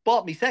money,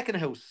 bought me second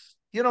house,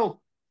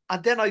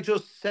 and then I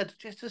just said,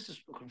 "Just this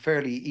is looking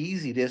fairly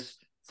easy." This,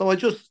 so I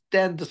just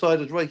then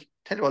decided, right,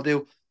 tell you what I'll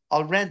do,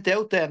 I'll rent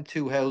out them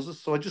two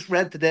houses. So I just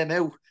rented them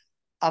out,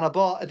 and I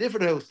bought a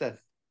different house then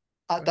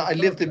that Right. I Fair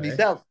lived in play.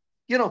 myself,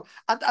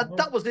 and that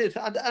Oh, was it.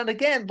 And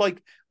again,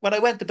 like when I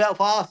went to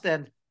Belfast,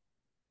 then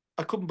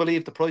I couldn't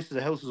believe the prices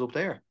of houses up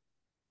there.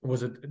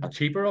 was it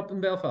cheaper up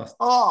in Belfast?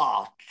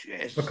 Oh,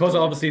 jeez, Because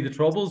obviously the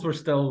troubles were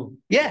still.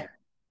 Yeah.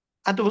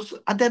 yeah.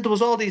 And then there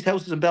was all these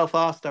houses in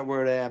Belfast that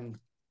were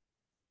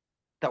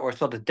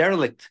sort of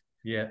derelict,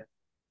 Yeah.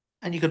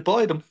 and you could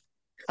buy them,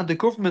 and the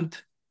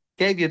government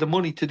gave you the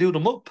money to do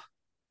them up,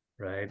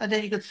 Right. and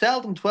then you could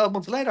sell them 12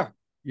 months later.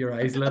 Your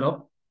eyes lit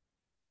up.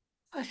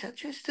 I said,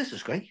 "Jeez, this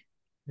is great."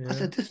 I Yeah.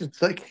 said, "This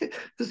is like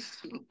this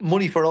is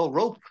money for old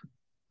rope,"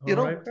 you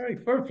All know. right. Very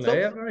fair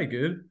play. So Very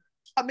good.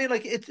 I mean,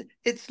 like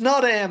it's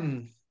not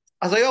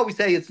as I always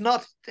say, it's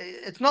not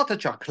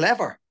that you're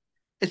clever.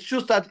 It's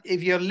just that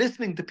if you're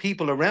listening to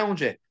people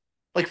around you,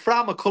 like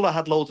Fran McCullough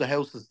had loads of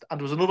houses, and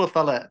there was another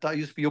fella that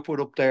used to be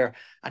upward up there,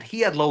 and he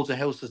had loads of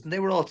houses, and they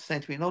were all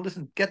saying to me, "No,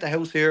 listen, get the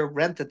house here,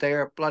 rent it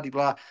there, blah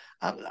blah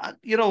blah,"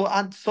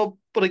 and so.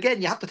 But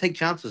again, you have to take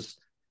chances.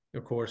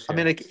 Of course. I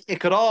mean, Yeah. like it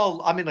could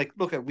all. I mean, like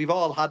look, we've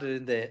all had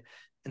it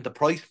in the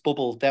price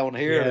bubble down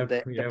here, Yeah. and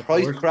the Yeah. Of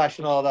price course. crash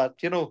and all that.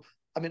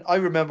 I mean, I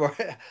remember,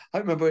 I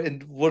remember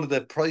in one of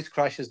the price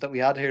crashes that we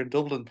had here in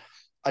Dublin.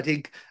 I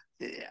think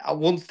at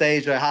one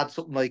stage I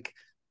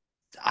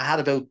had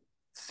about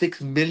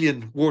 6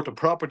 million worth of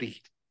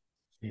property,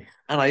 Yeah.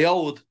 and I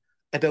owed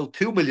about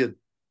 2 million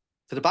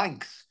to the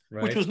banks,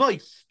 which Right. was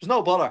nice. There's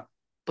no bother.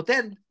 But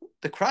then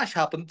the crash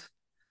happened,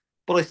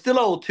 but I still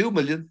owed 2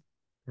 million.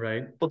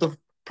 Right. But the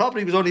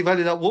property was only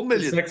valued at one The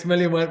million 6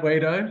 million went way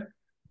down.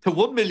 to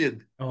 1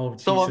 million. Oh,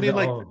 So I Jesus. mean,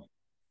 like, Oh,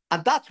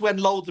 and that's when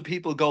loads of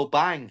people go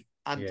bang,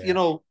 and yeah.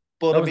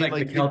 but That I was mean, like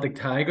the like, Celtic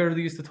Tiger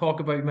they used to talk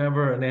about,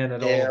 remember? And then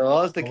it yeah, it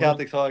all was the covered.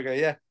 Celtic Tiger,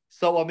 yeah.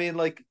 So I mean,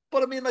 like,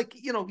 but I mean, like,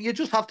 you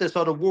just have to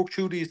sort of work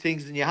through these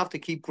things, and you have to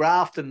keep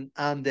grafting,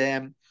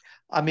 and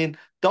I mean,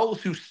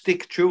 those who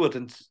stick through it,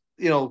 and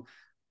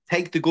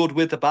take the good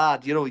with the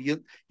bad,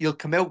 you'll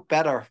come out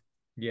better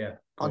Yeah, of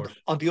on course.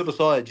 on the other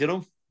side.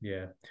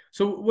 Yeah.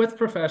 So with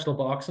professional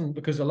boxing,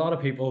 because a lot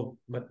of people,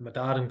 my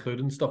dad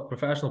included and stuff,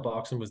 professional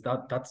boxing was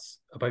that's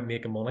about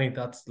making money.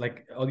 That's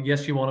like, oh,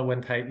 yes, you want to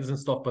win titles and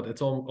stuff, but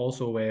it's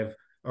also a way of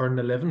earning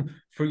a living.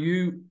 For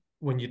you,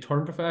 when you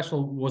turned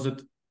professional, was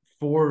it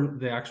for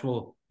the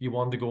actual you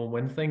wanted to go and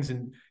win things?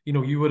 And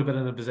you would have been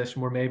in a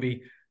position where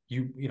maybe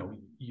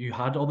you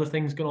had other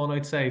things going on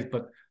outside,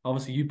 but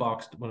obviously you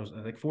boxed when it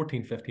was like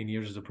 14, 15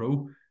 years as a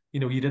pro.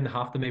 You didn't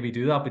have to maybe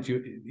do that, but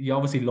you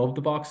obviously loved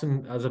the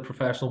boxing as a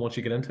professional once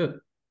you get into it.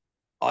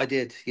 I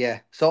did, yeah.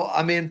 So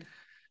I mean,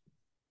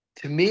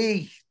 to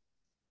me,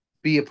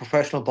 be a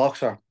professional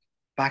boxer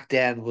back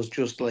then was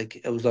just like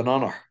it was an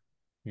honor.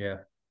 Yeah.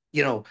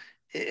 You know,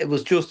 it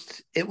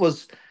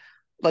was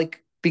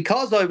like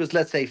because I was,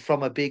 let's say,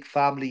 from a big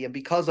family, and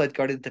because I'd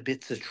got into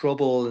bits of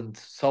trouble and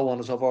so on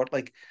and so forth.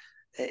 Like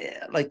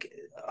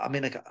I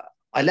mean, like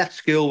I left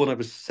school when I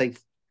was say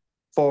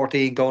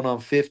 14, going on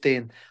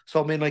 15.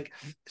 So I mean, like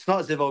it's not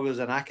as if I was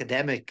an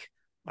academic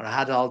or I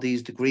had all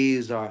these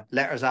degrees or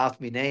letters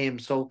after my name.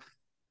 So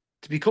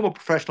to become a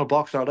professional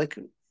boxer, like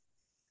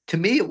to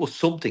me, it was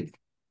something.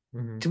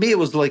 Hmm. To me, it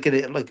was like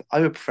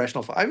I'm a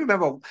professional. I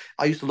remember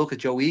I used to look at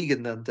Joe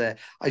Egan, and I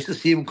used to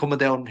see him coming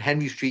down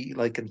Henry Street,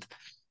 like, and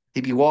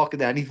he'd be walking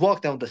there, and he'd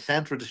walk down the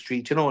center of the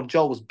street, and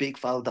Joe was big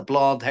fella, the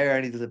blonde hair,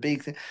 and he did a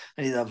big thing,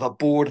 and he'd have a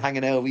board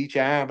hanging out of each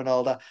arm and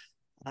all that.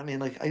 I mean,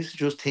 like, I used to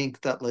just think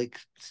that, like,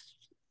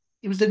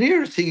 he was the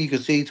nearest thing you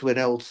could see to an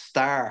old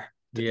star.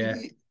 Yeah.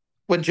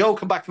 When Joe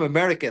come back from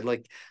America,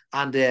 like,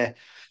 and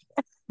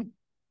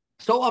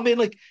so I mean,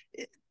 like,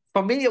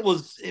 for me, it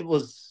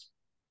was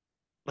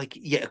like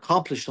you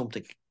accomplished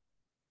something,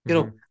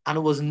 Hmm. and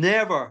it was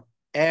never,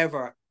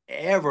 ever,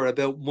 ever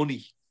about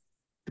money.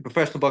 The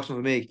professional boxing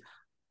for me.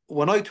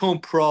 When I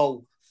turned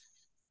pro,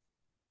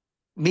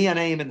 me and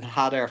Eamon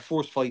had our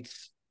first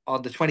fights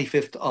on the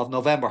 25th of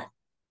November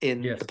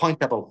in the Yes. Point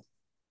Table.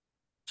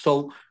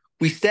 So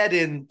we stayed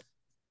in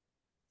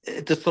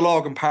the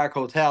Stillorgan Park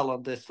Hotel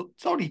on this.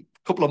 It's only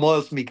a couple of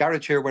miles from me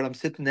garage here where I'm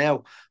sitting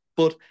now.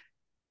 But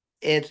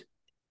it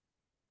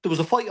there was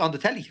a fight on the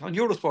telly on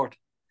Eurosport,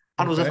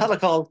 and it was a Okay. fella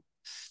called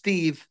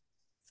Steve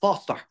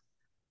Foster. So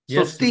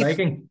Yes, the Steve,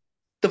 Viking.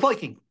 the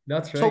Viking.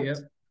 That's right. So Yeah.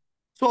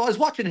 so I was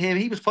watching him.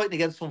 He was fighting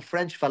against some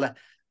French fella,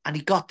 and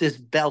he got this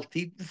belt.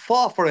 He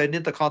fought for an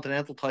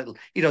intercontinental title,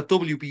 either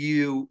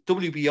WBU,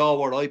 WBO,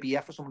 or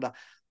IBF or something like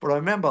that. But I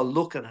remember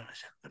looking and I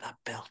said, "With that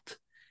belt,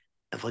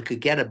 if I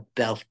could get a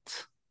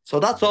belt." So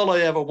that's Yeah. all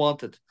I ever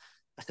wanted.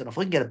 I said, if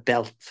I can get a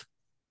belt,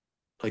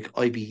 like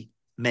I'd be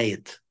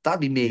made. That'd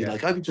be me. Yeah.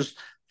 Like I'd be just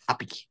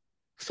happy.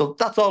 So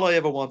that's all I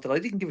ever wanted. I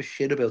didn't give a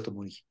shit about the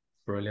money.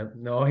 Brilliant.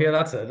 No, yeah,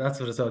 that's it. That's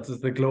what it's.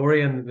 It's the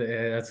glory, and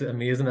it's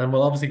amazing. And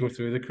we'll obviously go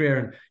through the career,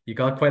 and you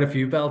got quite a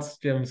few belts,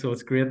 Jim. So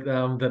it's great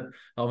that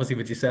obviously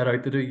what you set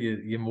out to do,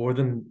 you more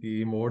than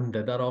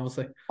did that,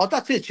 obviously. Oh,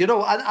 that's it, you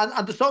know.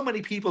 And there's so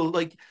many people,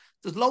 like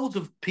there's loads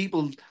of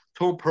people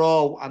turn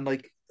pro and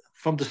like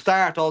from the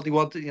start all they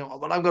want to,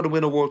 well, I'm gonna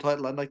win a world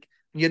title. And like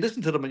when you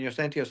listen to them and you're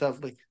saying to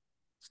yourself, like,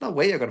 there's no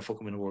way you're gonna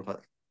fucking win a world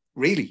title.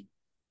 Really.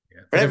 Yeah,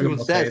 But but everyone everyone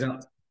will say says,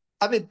 that.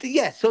 I mean,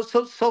 yeah, so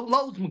loads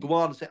of them go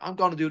on and say, I'm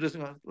gonna do this,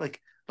 and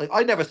like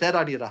I never said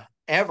any of that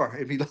ever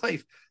in my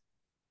life.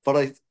 But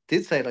I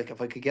did say, like,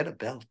 if I could get a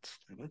belt,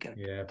 I would get a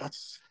belt. Yeah.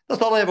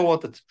 That's all I ever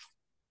wanted.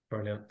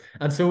 Brilliant.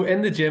 And so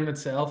in the gym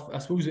itself, I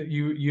suppose that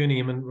you and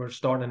Eamon were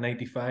starting in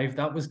 '95.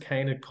 That was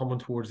kind of coming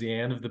towards the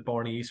end of the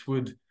Barney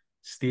Eastwood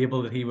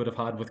stable that he would have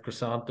had with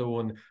Crisanto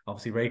and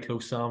obviously very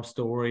close Sam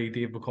Story,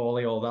 Dave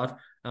McCauley, all that.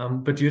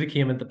 But you'd have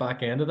came at the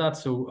back end of that.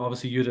 So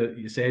obviously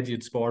you said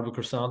you'd sparred with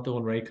Crisanto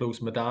and very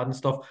close with my dad and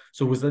stuff.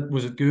 So was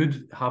it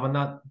good having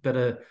that bit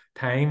of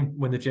time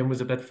when the gym was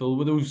a bit full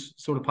with those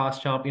sort of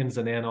past champions,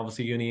 and then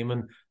obviously you and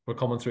Eamon were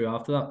coming through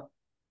after that?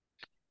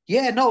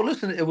 Yeah, no,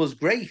 listen, it was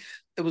great.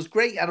 It was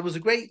great, and it was a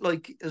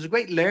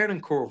great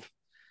learning curve.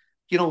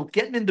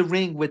 Getting in the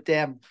ring with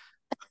them.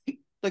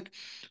 Like,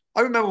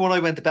 I remember when I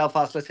went to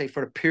Belfast, let's say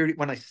for a period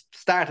when I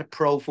started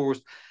pro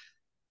first,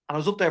 and I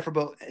was up there for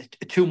about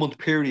a 2 month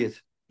period.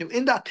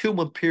 In that 2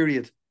 month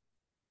period,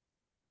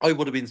 I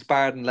would have been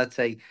sparring, let's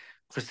say,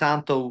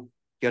 Crisanto,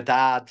 your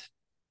dad,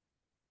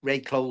 Ray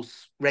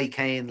Close, Ray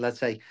Kane, let's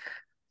say,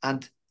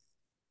 and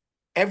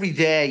every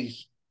day,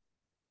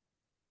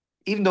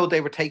 even though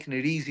they were taking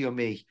it easy on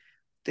me,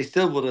 they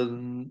still would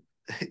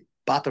have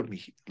battered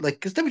me, like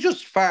because they were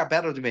just far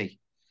better than me.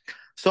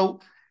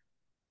 So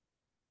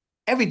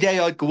every day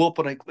I'd go up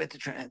and I'd go into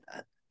train,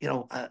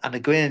 and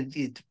I'd go in.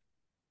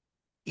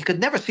 You could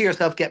never see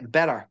yourself getting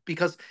better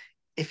because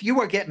if you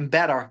were getting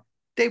better,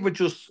 they were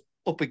just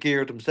up a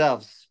gear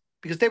themselves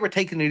because they were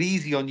taking it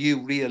easy on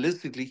you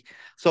realistically.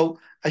 So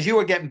as you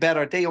were getting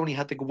better, they only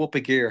had to go up a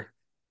gear,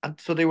 and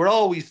so they were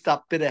always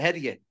that bit ahead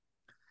of you.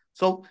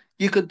 So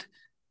you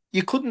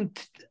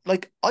couldn't,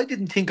 like, I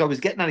didn't think I was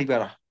getting any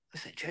better. I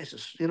said,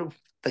 Jesus,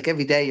 like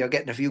every day you're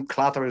getting a few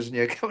clatters and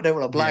you're coming out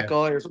with a black Yeah.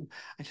 eye or something.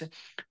 I said,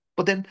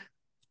 but then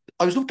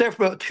I was up there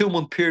for about a 2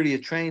 month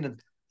period training,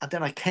 and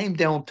then I came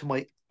down to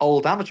my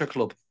old amateur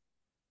club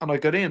and I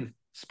got in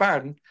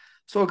sparring.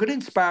 So I got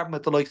in sparring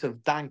with the likes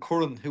of Dan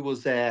Curran, who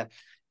was he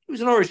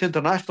was an Irish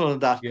international in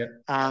that, Yeah.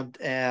 and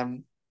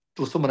there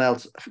was someone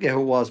else, I forget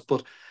who it was,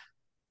 but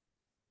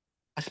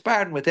I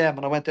sparred with them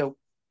and I went out.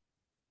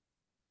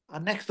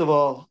 And next of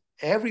all,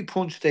 every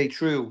punch they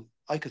threw,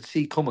 I could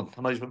see coming,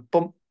 and I just went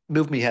bump,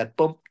 move my head,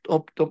 bump,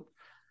 up, up.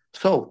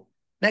 So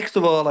next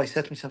of all, I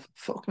said to myself,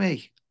 "Fuck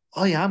me,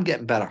 I am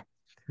getting better."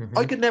 I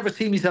Hmm. could never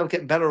see myself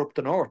getting better up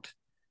the north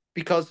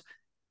because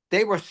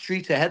they were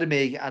streets ahead of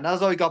me, and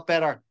as I got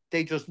better,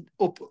 they just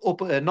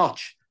up a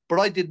notch. But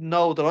I didn't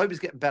know that I was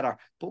getting better.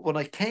 But when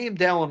I came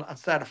down and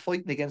started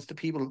fighting against the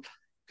people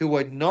who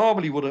I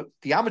normally would have,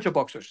 the amateur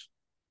boxers,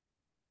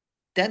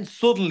 then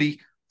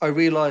suddenly I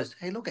realized,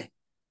 hey, look,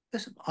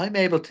 listen, I'm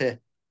able to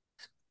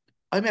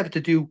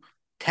do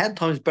 10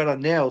 times better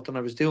now than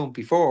I was doing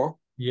before.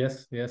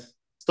 Yes. Yes.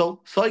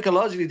 So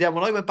psychologically, then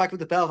when I went back with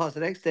the Belfast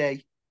the next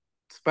day,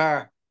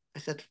 spar, I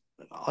said,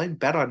 I'm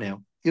better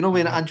now. You know what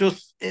I mean? Yeah. And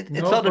just it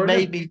No, sort of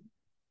made brilliant. me,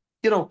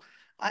 you know,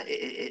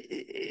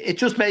 it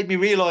just made me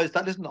realize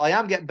that listen, I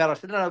am getting better.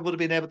 So then I would have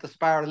been able to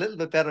spar a little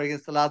bit better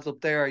against the lads up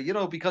there,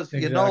 because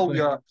Exactly.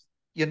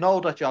 you know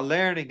that you're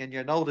learning and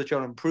you know that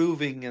you're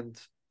improving and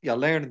you're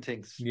learning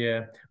things.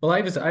 Yeah. Well, I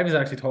was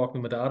actually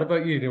talking to my dad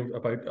about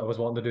about I was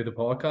wanting to do the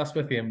podcast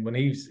with him when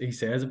he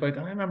says about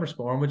I remember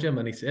sparring with him,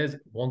 and he says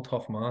one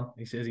tough man.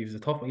 He says he was a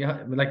tough one.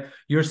 Yeah, like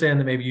you're saying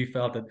that maybe you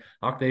felt that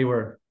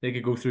they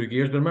could go through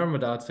gears, but I remember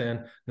my dad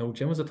saying no,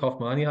 Jim was a tough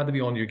man. You had to be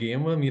on your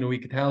game with him. He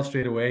could tell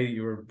straight away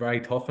you were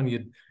very tough, and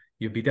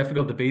you'd be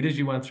difficult to beat as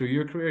you went through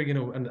your career.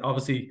 And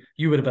obviously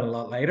you would have been a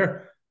lot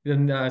lighter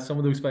than some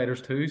of those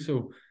fighters too.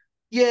 So.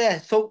 Yeah,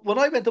 so when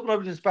I went up when I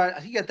was inspired,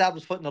 I think your dad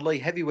was fighting a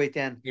light heavyweight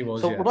then. He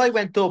was, So yeah. when I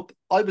went up,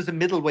 I was a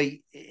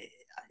middleweight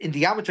in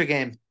the amateur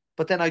game,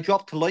 but then I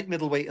dropped to light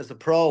middleweight as a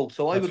pro.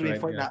 So I would That's have been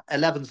right, fighting yeah. at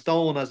 11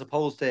 stone as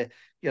opposed to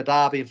your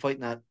dad being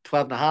fighting at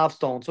 12 and a half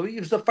stone. So he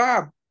was a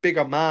far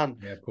bigger man,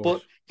 Yeah, of but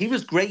course. he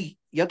was great.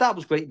 Your dad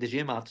was great in the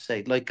gym, I have to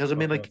say. Like, because I Oh,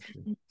 mean, like,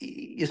 that's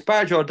you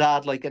sparred your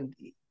dad, like, and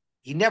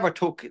he never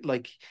took,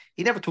 like,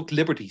 he never took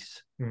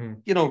liberties.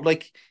 good. You know,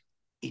 like,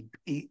 he,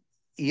 he,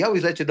 he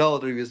always let you know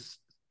that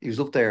he was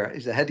up there.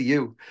 He's ahead of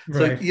you.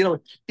 So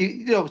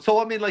Right. So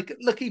I mean, like,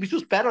 look, he was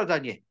just better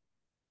than you.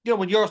 You know,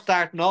 when you're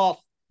starting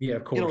off, Yeah,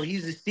 of course.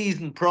 he's a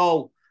seasoned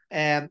pro,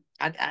 and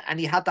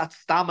he had that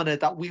stamina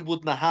that we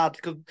wouldn't have had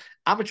because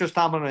amateur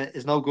stamina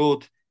is no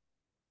good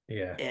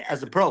Yeah.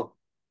 as a pro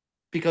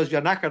because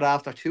you're knackered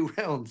after 2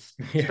 rounds,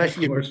 Yeah, of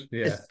course.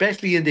 Yeah.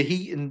 especially in the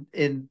heat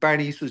in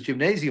Barney Eastwood's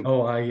gymnasium.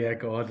 Oh, yeah,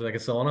 God, like a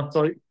sauna.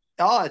 So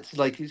it's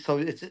like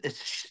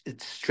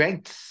it's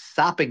strength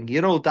sapping,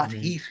 that Hmm.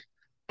 heat.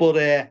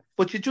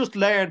 But you just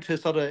learn to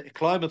sort of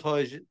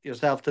acclimatize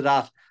yourself to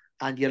that,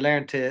 and you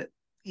learn the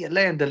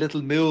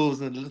little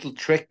moves and the little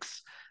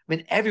tricks. I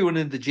mean, everyone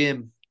in the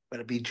gym,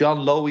 whether it be John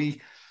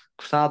Lowy,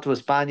 Santo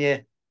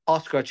Espana,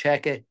 Oscar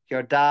Checa,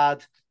 your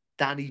dad,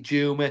 Danny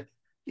Juma,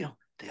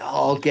 they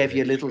all That's gave great.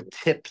 you little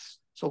tips.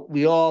 So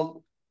we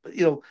all,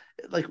 you know,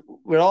 like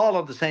we're all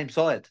on the same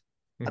side,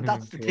 and Hmm, of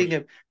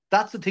course.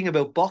 that's the thing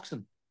about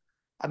boxing.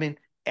 I mean,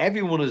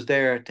 everyone is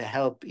there to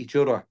help each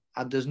other,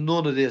 and there's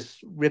none of this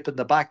ripping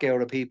the back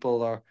out of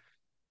people or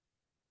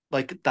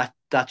like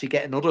that you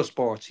get in other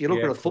sports. You look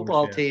Yeah, at a of course.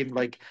 football Yeah. team,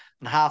 like,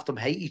 and half them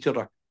hate each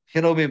other.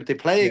 You know what I mean?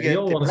 But Yeah, you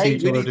all they want to see play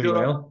each with other each do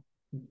other. well.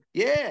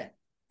 Yeah,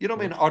 you know Of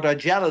what I mean? course. Or they're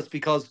jealous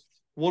because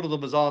one of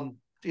them is on,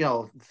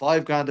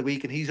 5 grand a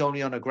week and he's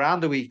only on a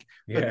grand a week.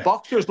 But Yeah.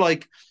 boxers,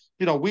 like,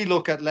 we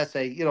look at, let's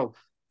say,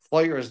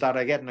 fighters that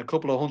are getting a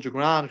couple of 100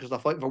 grand because they're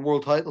fighting for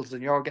world titles,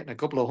 and you're getting a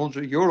couple of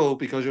 €100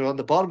 because you're on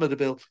the bottom of the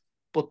bill.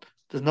 But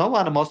there's no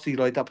animosity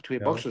like that between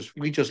No. boxers.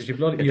 We Because just you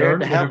get there to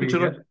earn help whatever each you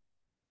other. get.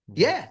 Mhm.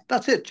 Yeah,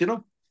 that's it.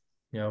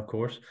 Yeah, of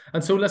course.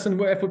 And so, listen,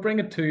 if we bring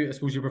it to, I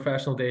suppose, your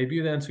professional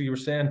debut, then, so you were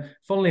saying,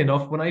 funnily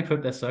enough, when I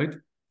put this out,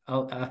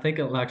 I think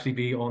it'll actually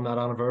be on that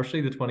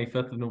anniversary, the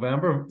 25th of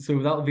November. So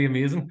that'll be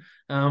amazing.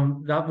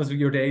 That was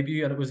your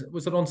debut, and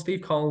was it on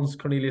Steve Collins'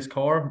 Cornelius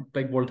Carr,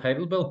 big world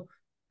title bill?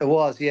 It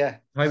was, yeah.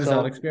 How was that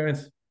So,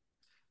 experience?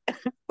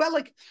 well,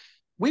 like,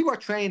 we were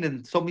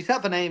training. So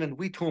myself and Eamon,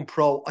 we turned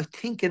pro, I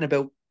think, in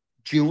about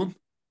June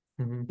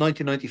Hmm.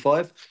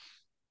 1995.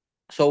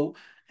 So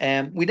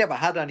we never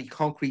had any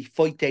concrete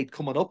fight date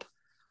coming up.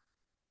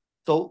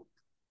 So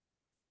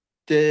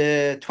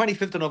the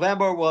 25th of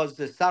November was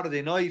the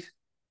Saturday night.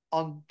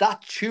 On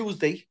that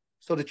Tuesday,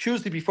 so the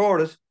Tuesday before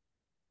it,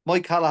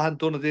 Mike Callahan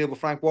done a deal with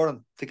Frank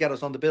Warren to get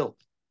us on the bill.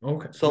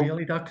 Okay, So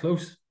really that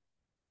close?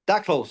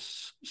 that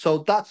close.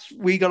 So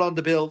we got on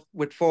the bill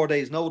with 4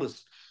 days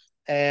notice.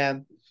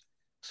 Um,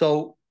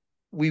 so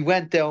we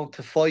went down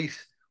to fight.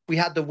 We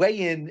had the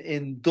weigh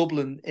in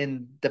Dublin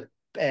in the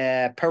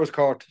Paris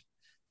Court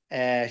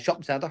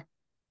shopping centre.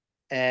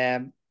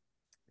 Um,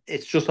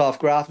 it's just off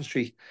Grafton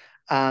Street,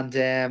 and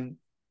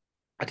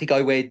I think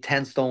I weighed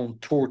 10 stone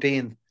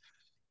 13,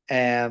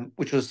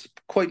 which was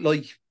quite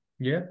light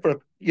Yeah,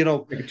 for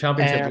like a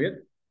championship um, weight.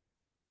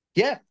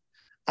 yeah,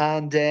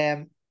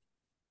 and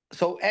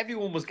so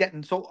everyone was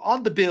getting so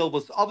on the bill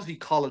was obviously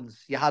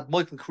Collins. You had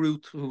Michael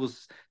Carruth, who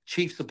was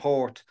chief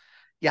support.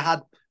 You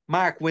had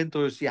Mark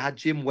Winters. You had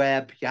Jim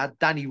Webb. You had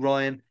Danny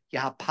Ryan. You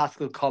had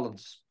Pascal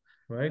Collins.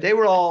 Right. They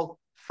were all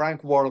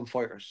Frank Warren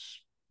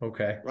fighters,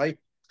 Okay. right?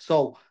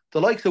 So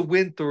the likes of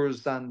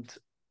Winters and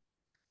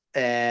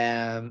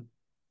um,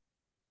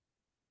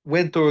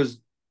 Winters,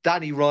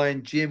 Danny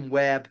Ryan, Jim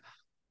Webb.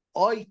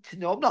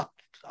 No,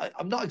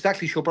 I'm not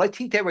exactly sure, but I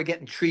think they were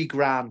getting 3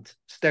 grand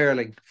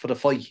sterling for the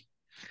fight.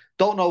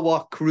 Don't know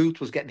what Carruth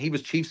was getting. He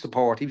was chief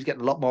support. He was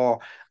getting a lot more,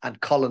 and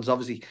Collins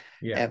obviously.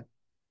 Yeah. Um,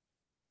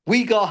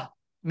 we got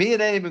me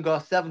and Eamon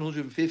got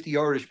 750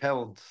 Irish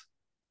pounds,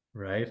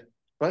 Right.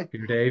 right?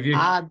 Your debut.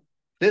 And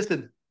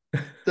listen,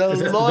 the Is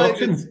this livest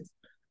deductions?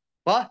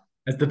 what?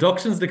 Is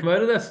deductions to come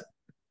out of this?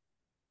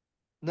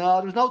 No,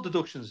 there was no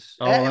deductions.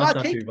 Oh, I that's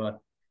not think too bad.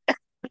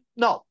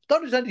 no,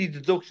 there was any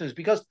deductions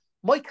because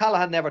Mike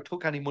Callahan never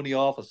took any money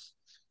off us.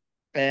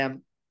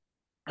 Um,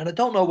 and I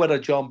don't know whether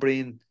John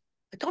Breen.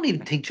 I don't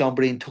even think John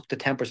Breen took the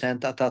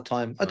 10% at that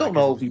time. I I don't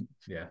guess it know if was, he.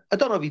 yeah. I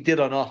don't know if he did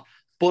or not.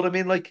 But I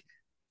mean, like,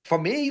 for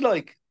me,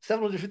 like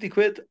 750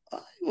 quid, I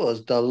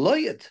was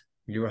delighted.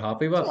 You were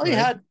happy with So it,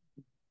 right?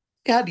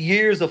 I had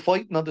years of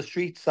fighting on the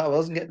streets that I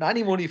wasn't getting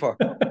any money for.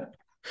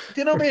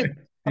 Do you know what I mean?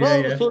 And Yeah, all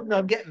of a yeah. sudden,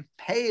 I'm getting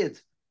paid.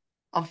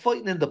 I'm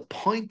fighting in the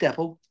point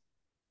depot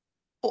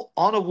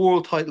on a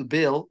world title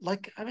bill.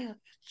 Like, I mean,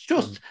 it's Mm.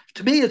 just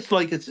to me, it's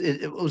like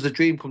it was a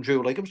dream come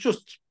true. Like it was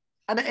just,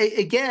 and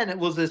again, it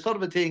was a sort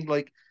of a thing.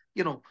 Like,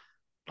 you know,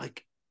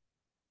 like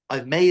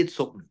I've made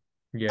something.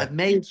 Yeah, I've of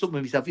made something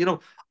of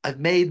myself. I've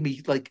made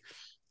me like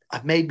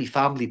I've made me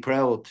family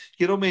proud.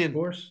 You know what I mean?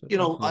 course. You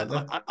know,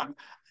 Absolutely.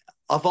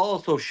 I've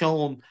also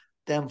shown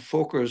them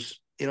fuckers,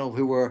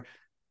 who were.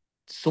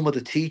 some of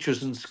the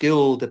teachers in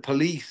school, the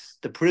police,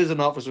 the prison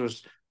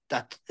officers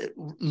that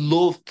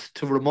loved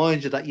to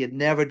remind you that you'd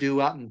never do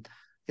that. And,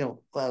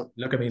 well,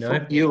 Look at me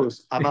fuck now. you,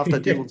 I'm after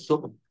Yeah, doing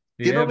something.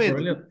 Do you know yeah, what I mean?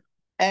 brilliant.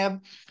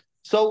 Um,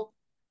 so,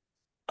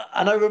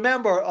 and I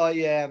remember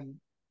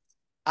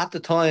at the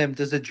time,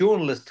 there's a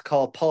journalist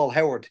called Paul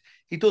Howard.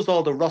 He does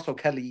all the Russell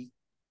Kelly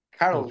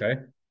Carroll Okay.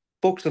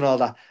 books and all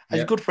that. He's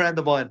a Yeah. good friend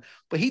of mine.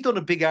 But he done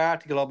a big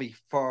article on me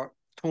for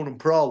Turning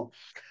Pro.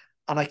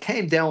 And I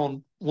came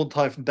down one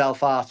time from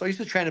Belfast. I used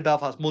to train in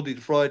Belfast Monday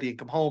to Friday and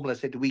come home, let's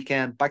say, the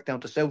weekend, back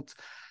down to South.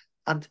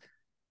 And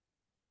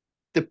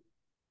the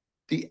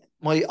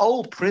my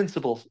old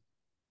principal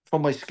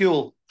from my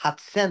school had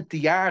sent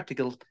the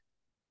article,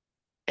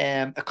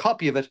 a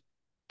copy of it,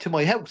 to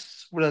my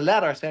house with a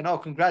letter saying, "Oh,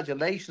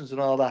 congratulations,"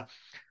 and all that.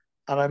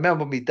 And I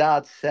remember my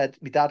dad came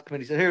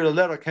in, he said, "Here, a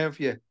letter came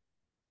for you."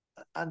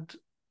 And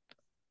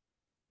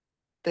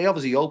they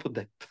obviously opened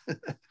it.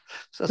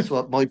 So that's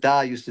what my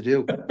dad used to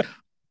do.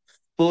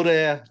 But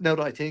now that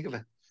I think of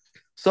it.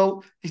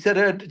 So he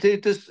said,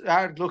 this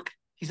look,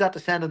 he's had to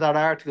send that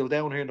article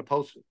down here in the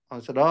post. I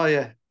said, "Oh,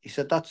 yeah." He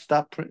said, "That's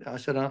that print." I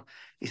said, "Oh."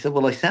 He said,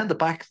 "Well, I send it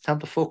back. It's time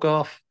to fuck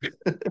off."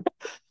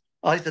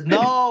 I said,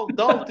 "No,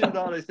 don't do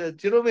that." I said,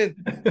 "Do you know what I mean?"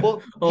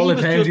 But All he the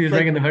was times just he was like,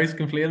 ringing the house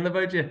complaining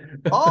about you.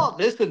 "Oh,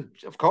 listen,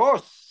 of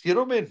course." You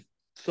know what I mean?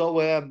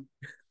 So,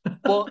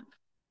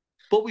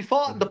 but we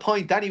fought in the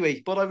point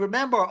anyway. But I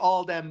remember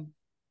all them,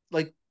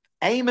 like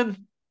Eamon,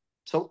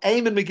 so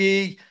Eamon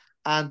McGee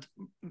and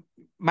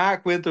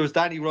Mark Winters,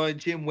 Danny Ryan,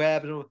 Jim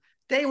Webb,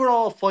 they were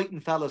all fighting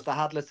fellas that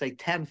had, let's say,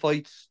 10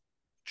 fights,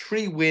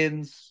 3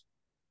 wins,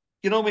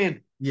 you know what I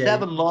mean? Yeah.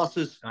 7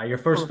 losses. Your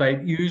first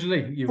fight,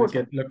 usually you would First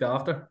fight. get looked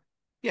after.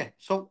 Yeah.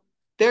 So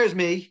there's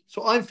me.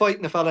 So I'm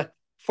fighting a fella,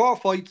 4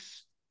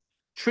 fights,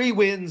 3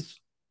 wins,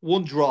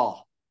 1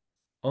 draw,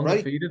 right?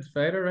 Undefeated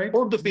fighter, right?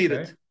 Undefeated.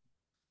 Okay.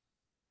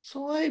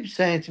 So I'm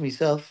saying to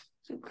myself,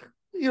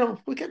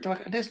 we get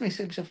back, and this makes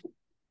me say to myself,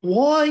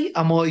 why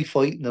am I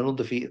fighting an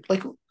undefeated?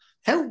 Like,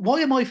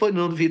 why am I fighting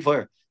an undefeated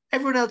fighter?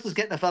 Everyone else is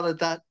getting a fella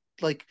that,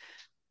 like,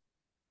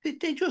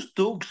 they just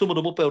dug some of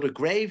them up out of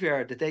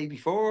graveyard the day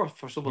before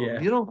for some of Yeah.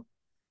 them.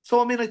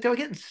 So I mean, like, they were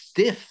getting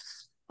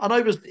stiffs, and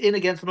I was in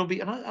against an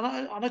unbeaten,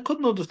 and I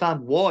couldn't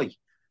understand why.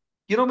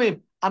 You know what I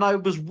mean? And I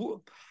was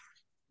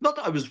not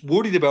that I was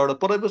worried about it,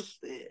 but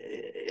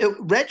it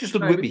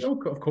registered with me.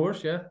 Of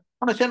course, yeah.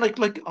 And I said,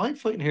 like I'm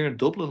fighting here in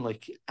Dublin,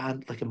 like,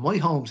 and like in my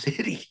home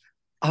city,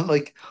 and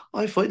like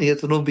I'm fighting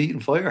against an unbeaten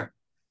fire.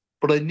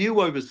 But I knew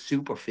I was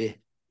super fit.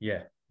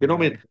 Yeah. You know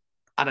what I Right. mean?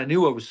 And I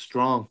knew I was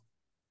strong.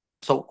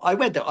 So I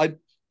went there. I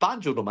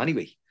banjoed him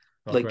anyway.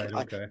 Okay, Like,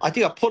 right, okay. I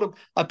think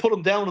I put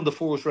him down in the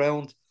first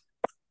round.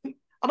 And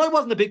I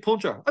wasn't a big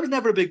puncher. I was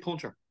never a big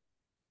puncher.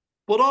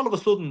 But all of a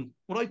sudden,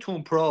 when I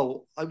turned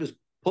pro, I was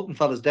putting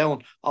fellas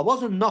down. I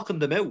wasn't knocking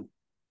them out,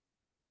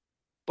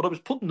 but I was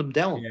putting them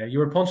down. Yeah, you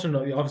were punching,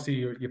 obviously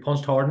you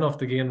punched hard enough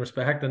to gain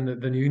respect and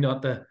they knew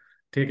not to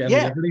take any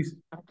Yeah, liberties.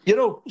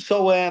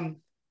 so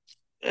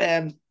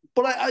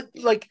but I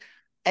like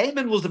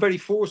Eamon was the very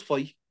first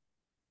fight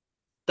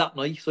that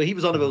night, so he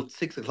was on Mhm. about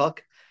 6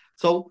 o'clock.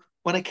 So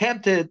when it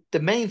came to the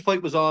main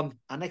fight was on,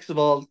 and next of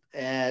all,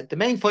 the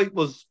main fight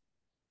was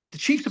the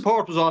chief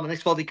support was on, and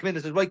next of all they come in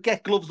and said, "Right,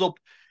 get gloves up.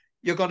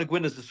 You're going to go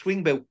in as a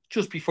swing bout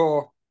just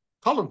before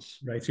Collins."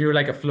 Right. So you were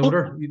like a But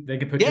floater. They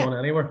could put you yeah, on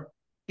anywhere.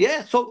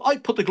 yeah. So I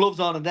put the gloves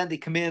on, and then they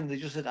come in and they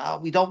just said,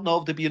 "We don't know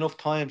if there'll be enough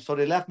time," so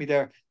they left me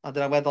there, and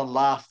then I went on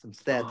last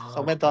instead. So I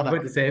Oh, went I on was at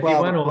about to say, if you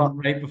 12 went o'clock. on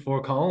right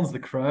before Collins, the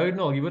crowd and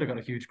all, you would have got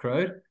a huge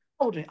crowd.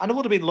 Oh, and it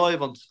would have been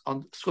live on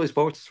Sky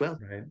Sports as well.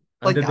 Right. And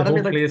Like, did the and I whole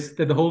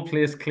mean, like,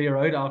 place clear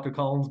out after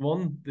Collins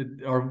won?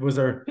 Or was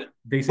there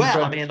decent well,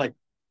 I crowd? mean, like,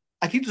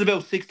 I think there's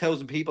about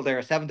 6,000 people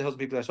there, 7,000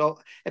 people there. So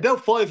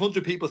about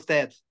 500 people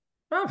stayed.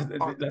 Oh,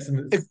 Or,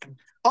 listen,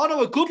 oh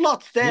no, a good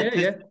lot stayed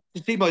yeah, yeah,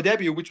 to see my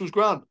debut, which was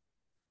grand.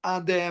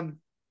 And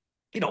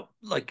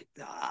like,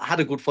 I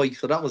had a good fight,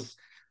 so it was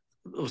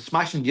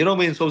smashing. You know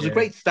what I mean? So it was a yeah.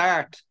 great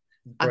start.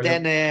 And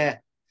then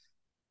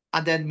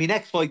Brilliant. my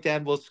next fight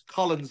then was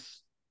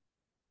Collins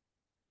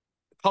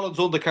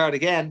undercard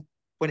again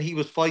when he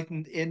was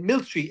fighting in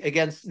Mill Street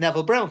against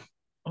Neville Brown.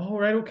 Oh,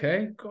 right,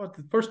 okay. God,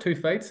 the first two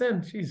fights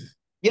then. Jesus.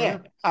 Yeah,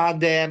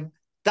 Brilliant. and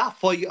that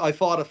fight I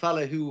fought a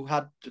fella who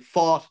had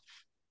fought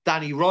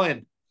Danny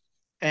Ryan.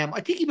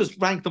 I think he was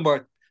ranked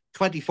number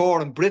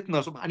 24 in Britain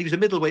or something, and he was a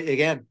middleweight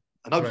again,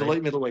 and I was a Right.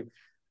 light middleweight.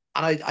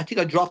 And I think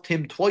I dropped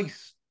him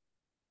twice,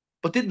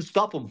 but didn't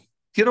stop him. Do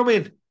you know what I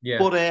mean?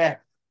 Yeah.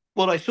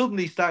 But I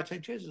suddenly started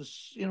saying,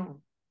 Jesus,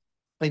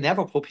 I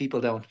never put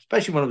people down,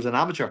 especially when I was an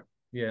amateur.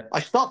 Yeah. I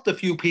stopped a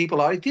few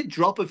people. I did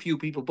drop a few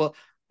people, but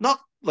not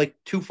like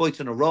 2 fights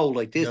in a row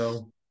like this.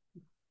 No.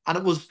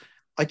 And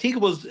I think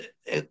it was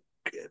uh,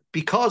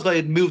 because I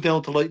had moved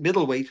down to light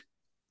middleweight.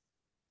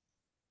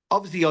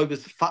 Obviously,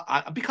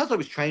 because I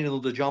was training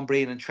under John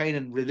Breen and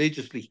training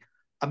religiously.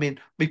 I mean,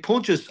 my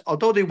punches,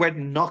 although they weren't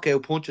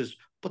knockout punches,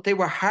 but they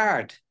were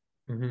hard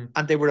Hmm.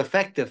 and they were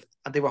effective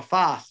and they were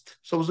fast.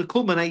 So it was a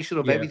culmination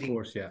of Yeah, of everything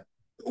course, yeah.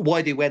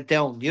 why they went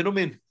down. You know what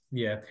I mean?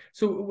 Yeah.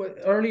 So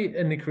early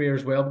in the career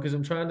as well, because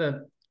I'm trying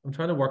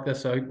to work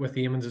this out with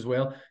Eamon's as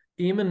well.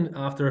 Eamon,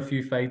 after a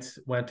few fights,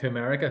 went to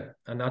America,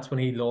 and that's when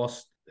he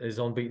lost his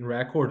unbeaten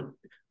record.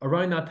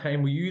 Around that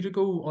time, were you to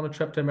go on a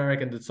trip to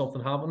America, and did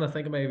something happen? I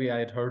think maybe I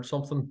had heard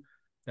something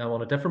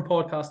on a different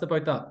podcast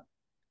about that.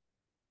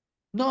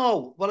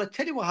 No, well, I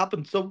tell you what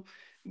happened. So,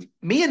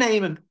 me and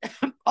Eamon,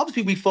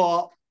 obviously, we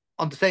fought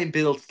on the same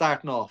bill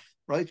starting off,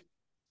 right?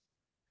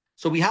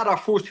 So we had our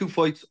first two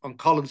fights on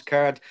Collins'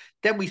 card.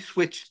 Then we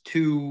switched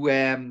to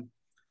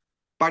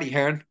Barry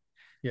Hearn.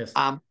 Yes.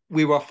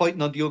 We were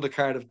fighting on the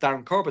undercard of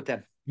Darren Corbett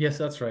then. Yes,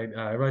 that's right.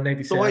 Around So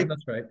 97, I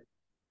that's right.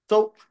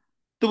 so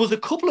there was a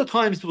couple of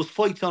times there was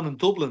fights on in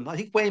Dublin. I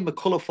think Wayne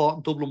McCullough fought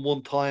in Dublin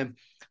one time,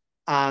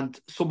 and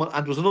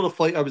there was another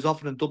fight I was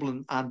often in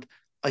Dublin, and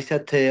I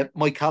said to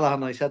Mike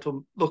Callahan, I said to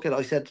him, look at,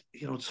 I said,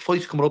 this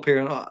fight's coming up here,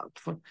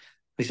 and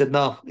he said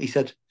no. He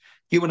said,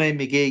 you and Aim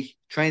McGee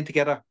trained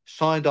together,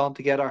 signed on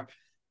together.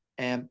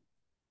 If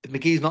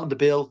McGee's not in the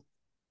bill,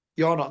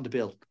 you're not in the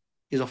bill.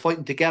 You're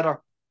fighting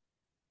together.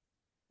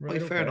 Right,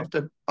 Right, fair okay. enough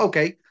then.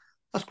 Okay,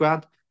 that's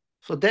grand.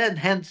 So then,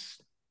 hence,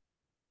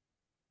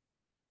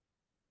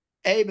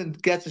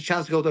 Eamon gets a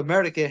chance to go to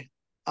America.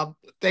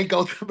 They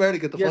go to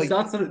America to Yes, fight.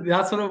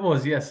 that's what it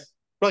was. Yes.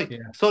 Right.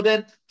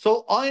 Yeah.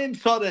 So I'm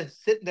sort of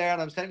sitting there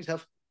and I'm saying to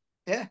myself,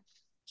 yeah.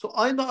 So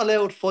I'm not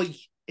allowed to fight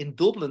in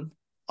Dublin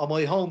or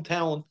my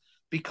hometown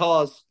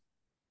because,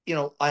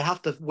 I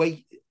have to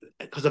wait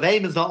because if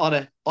Eamon's not on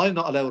it, I'm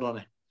not allowed on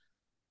it.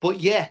 But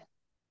yeah,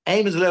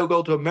 Eamon's allowed to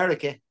go to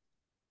America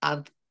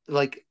and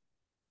like,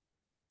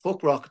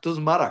 fuck rock, it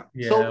doesn't matter.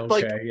 Yeah, So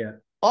like, okay, yeah.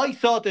 I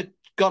thought it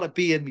got to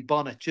be in my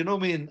bonnet, do you know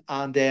what I mean?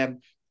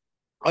 And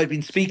I'd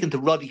been speaking to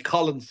Roddy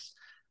Collins,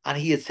 and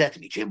he had said to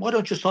me, Jim, why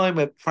don't you sign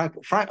with Frank?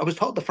 I was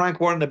talking to Frank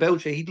Warren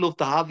about you. He'd love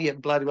to have you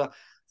and blah, blah, blah.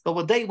 So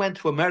when they went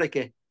to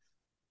America,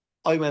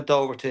 I went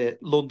over to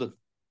London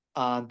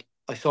and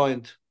I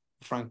signed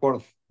Frank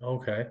Warren.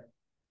 Okay.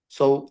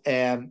 So,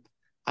 and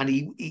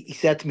he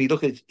said to me,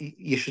 look,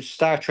 you should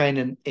start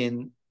training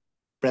in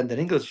Brendan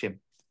Ingles' gym.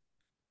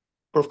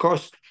 But of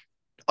course,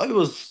 I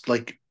was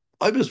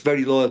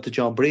very loyal to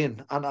John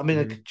Breen. And I mean,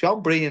 like, Mhm.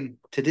 John Breen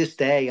to this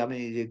day, I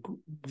mean, he's a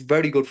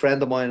very good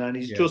friend of mine. And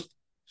he's Yeah. just,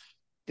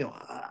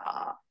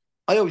 I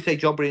always say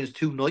John Breen is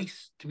too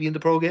nice to be in the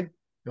pro game.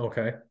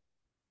 Okay.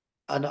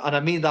 And I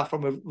mean that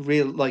from a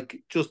real,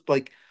 like, just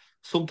like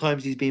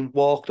sometimes he's been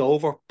walked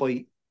over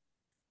by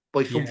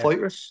some Yeah.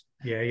 fighters.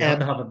 Yeah, you had Um,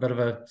 to have a bit of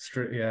a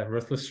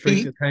ruthless streak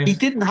he at times.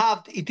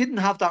 he didn't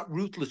have that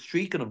ruthless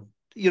streak in him.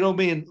 You know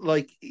what I mean?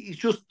 Like he's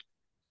just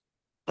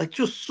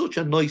such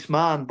a nice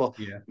man, but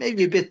Yeah.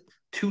 maybe a bit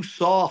too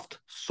soft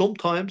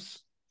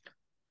sometimes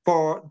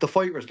for the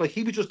fighters. Like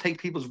he would just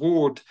take people's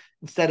word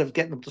instead of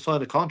getting them to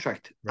sign a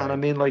contract. And I Right.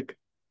 mean, like,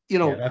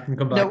 Yeah, that can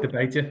come back now, to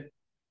bite you.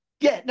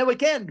 yeah, now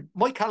again,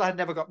 Mike Callahan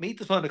never got me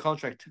to sign a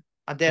contract.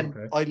 And then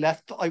Okay. I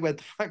left, I went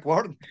to Frank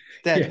Warren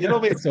then, you know Yeah.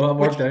 what I mean? So it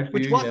worked out for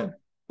you, yeah.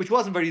 Which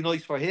wasn't very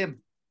nice for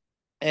him.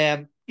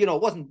 It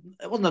wasn't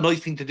a nice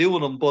thing to do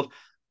with him, but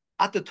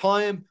at the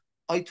time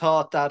I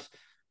thought that,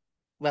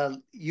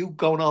 well, you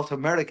going off to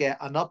America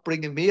and not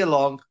bringing me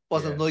along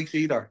wasn't Yeah. nice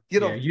either.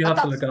 Yeah. You And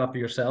have to look that's after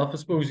yourself, I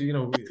suppose,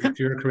 it's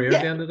your career at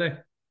the yeah. end of the day.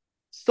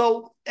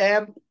 So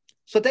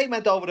so they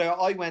went over there.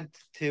 I went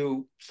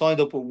to signed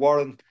up with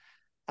Warren,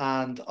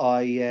 and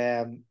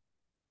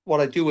what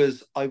I do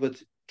is I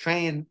would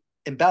train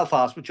in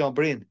Belfast with John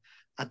Breen,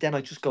 and then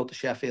I just go to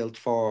Sheffield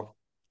for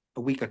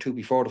a week or two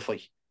before the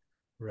fight.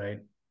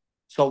 Right.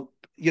 So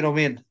you know what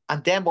I mean.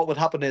 And then what would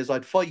happen is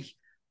I'd fight,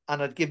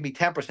 and I'd give me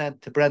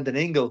 10% to Brendan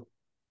Ingle,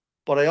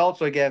 but I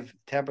also gave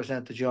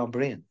 10% to John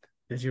Breen.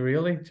 Did you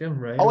really, Jim?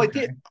 Right. Oh, I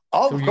Okay. did.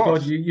 Oh, So of you got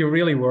course. you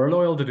really were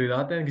loyal to do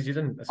that then, because you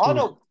didn't, I Oh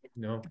suppose,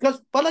 no,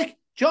 no. but like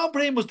John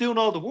Breen was doing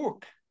all the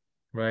work.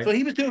 So Right.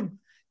 he was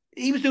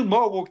doing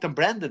more work than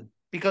Brendan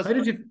because How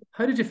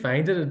did you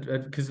find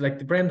it? Because like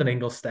the Brendan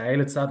Ingle style,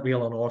 it's that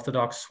real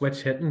unorthodox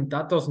switch hitting.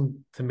 That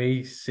doesn't to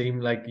me seem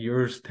like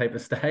yours type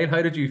of style.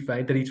 How did you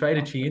find? Did he try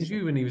to change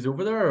you when he was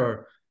over there,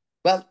 or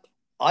well,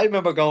 I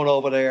remember going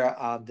over there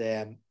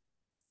and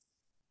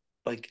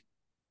like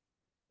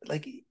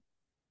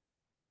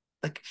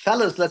like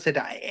fellas, let's say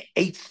that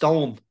 8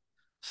 stone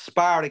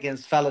spar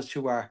against fellas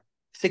who are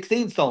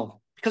 16 stone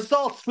because it's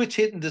all switch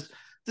hitting. This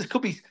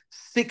could be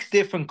six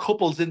different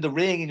couples in the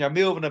ring and you're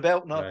moving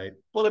about and all. right?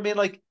 But I mean,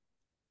 like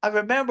I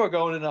remember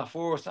going in that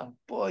force and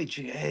boy,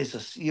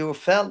 Jesus, you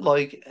felt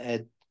like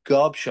a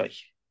gobshite.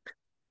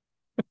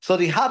 So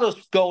they had us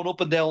going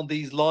up and down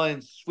these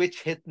lines,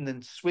 switch hitting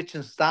and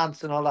switching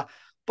stance and all that.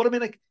 But I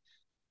mean, like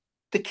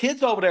the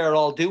kids over there are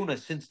all doing it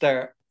since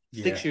they're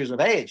six Yeah, years of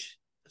age.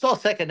 It's all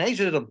second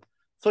nature to them.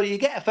 So you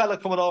get a fella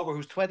coming over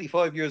who's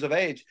 25 years of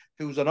age,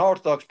 who's an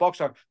orthodox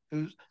boxer,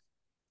 who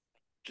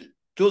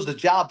does the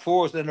jab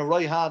first and the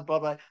right hand, blah,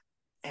 blah.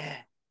 Eh,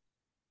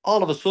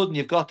 all of a sudden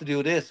you've got to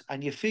do this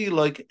and you feel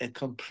like a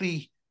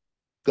complete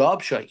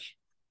gobshite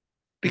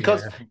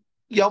because yeah,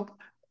 you know,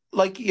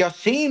 like you're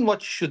seeing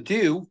what you should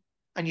do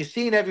and you're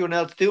seeing everyone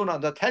else doing it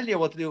and they're telling you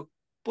what to do.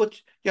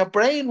 but your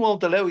brain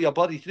won't allow your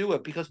body to do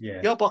it because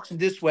Yeah. you're boxing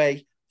this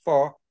way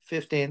for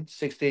 15,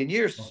 16 Of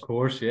years.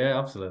 course. Yeah.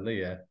 Absolutely.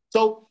 Yeah.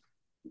 So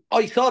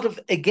I sort of,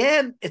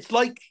 again, it's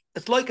like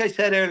I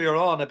said earlier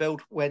on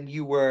about when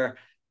you were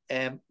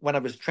when I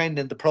was trained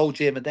in the pro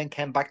gym and then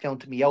came back down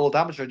to my old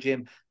amateur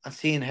gym and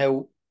seeing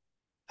how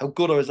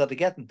good I was at it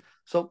getting.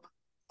 So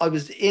I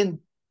was in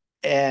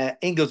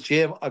Ingle's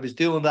gym. I was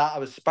doing that. I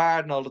was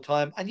sparring all the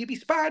time, and you'd be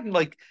sparring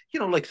like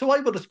like so. I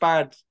would have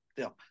sparred,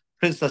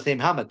 Prince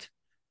Nassim Hamed.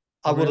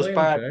 I Oh, would have really?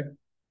 sparred, Okay.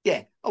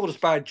 yeah. I would have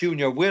sparred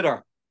Junior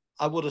Witter.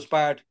 I would have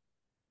sparred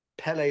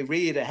Pele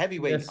Reid, a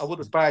heavyweight. I Yes. would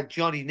have sparred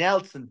Johnny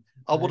Nelson.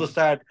 I would Right. have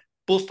sparred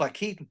Buster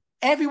Keaton.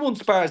 Everyone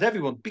spars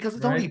everyone because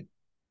it's Right. only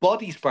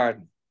body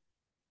sparring.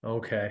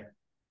 Okay.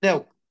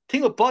 Now,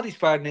 thing with body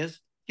sparring is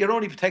you're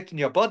only protecting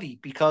your body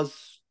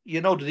because the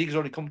digs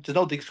only come. There's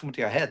no digs coming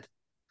to your head.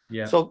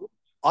 Yeah. So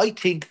I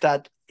think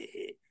that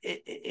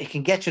it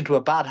can get you into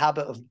a bad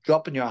habit of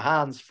dropping your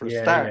hands for a Yeah.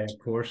 Yeah. start. Of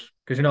course.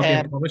 Because you're not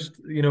being Um, punished,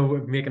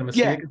 making a yeah,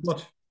 mistake as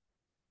much.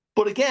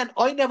 but again,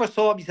 I never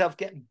saw myself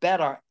getting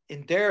better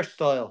in their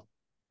style.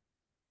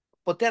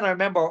 But then I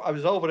remember I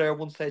was over there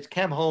one stage,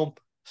 came home,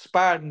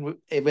 sparring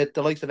with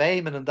the likes of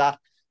Eamon and that,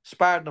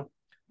 sparring them.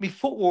 My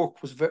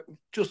footwork was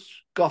just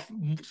got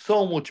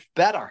so much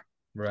better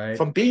Right.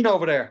 from being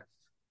over there.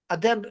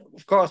 And then,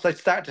 of course, I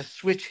started to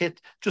switch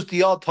hit just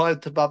the odd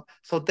time to Bob,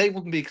 so they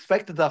wouldn't be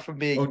expecting that from Oh,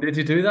 me. did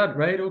you do that?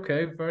 Right.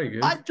 Okay. Very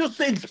I good. just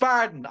in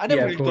sparring. I Yeah.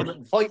 never Of really done course. it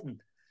in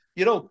fighting,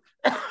 you know.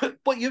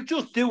 But you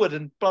just do it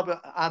and blah, blah,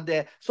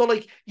 and so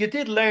like you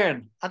did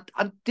learn,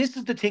 and this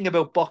is the thing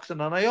about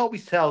boxing, and I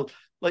always tell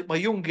like my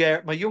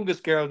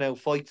youngest girl now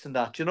fights and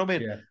that, you know what I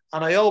mean, Yeah.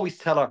 and I always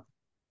tell her,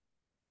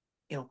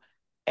 you know,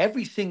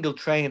 every single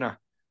trainer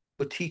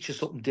will teach you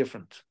something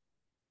different.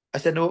 I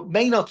said, no, it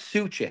may not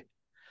suit you,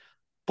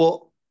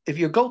 but if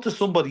you go to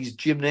somebody's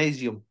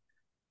gymnasium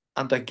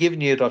and they're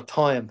giving you their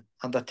time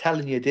and they're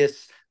telling you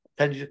this,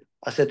 telling you,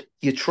 I said,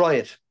 you try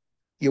it,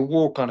 you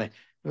work on it.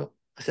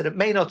 I said, it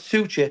may not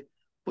suit you,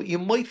 but you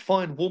might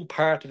find one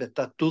part of it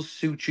that does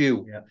suit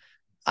you. Yeah.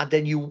 And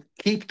then you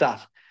keep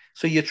that.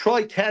 So you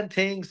try 10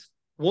 things,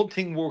 one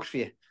thing works for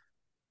you.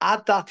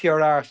 Add that to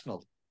your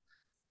arsenal.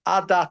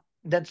 Add that,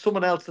 then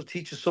someone else will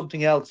teach you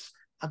something else.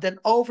 And then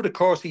over the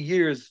course of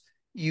years,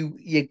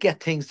 you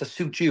get things that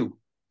suit you.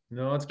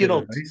 No, that's You good know,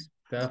 advice.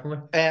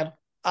 Definitely. um,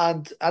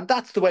 and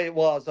that's the way it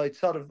was.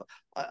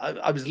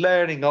 I was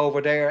learning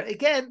over there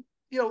again.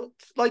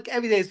 It's like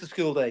every day is the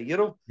school day.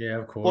 Yeah.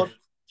 Of course.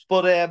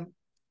 But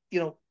you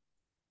know,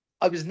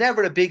 I was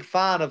never a big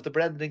fan of the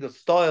Brendan Ingle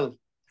style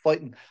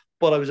fighting,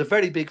 but I was a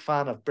very big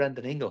fan of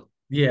Brendan Ingle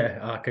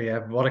Yeah. Okay. Yeah.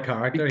 What a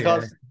character.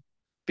 Yeah.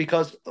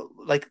 because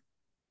like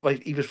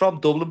he was from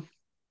Dublin.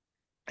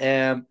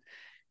 Um,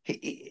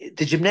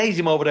 the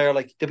gymnasium over there,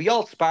 like they'd be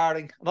all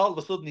sparring, and all of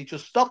a sudden he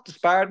just stopped the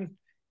sparring.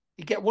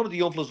 He'd get one of the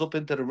young fellas up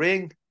into the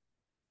ring,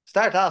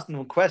 start asking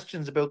them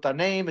questions about their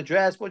name,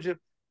 address, what you.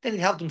 Then he'd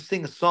have them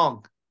sing a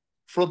song in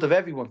front of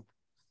everyone.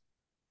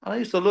 And I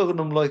used to look at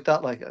them like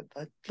that, like,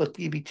 look,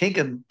 you'd be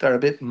thinking they're a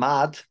bit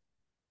mad,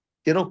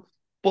 you know.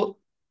 But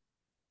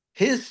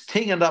his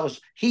thing and that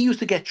was he used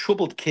to get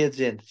troubled kids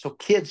in. So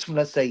kids from,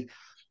 let's say,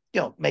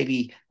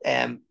 maybe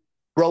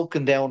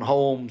broken down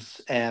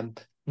homes,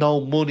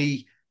 no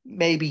money,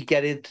 maybe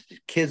get into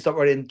kids that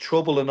were in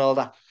trouble and all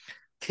that,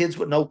 kids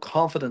with no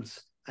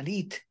confidence. And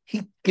he'd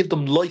give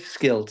them life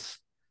skills,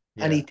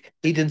 and Yeah.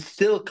 he'd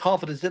instill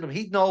confidence in them.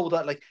 He'd know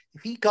that, like,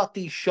 if he got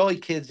these shy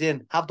kids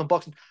in, have them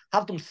boxing,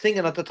 have them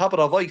singing at the top of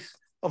their voice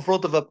in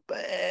front of a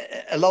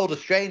load of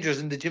strangers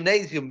in the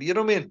gymnasium, you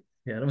know what I mean?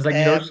 Yeah. And it was like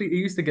Um, nursery. He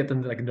used to get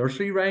them like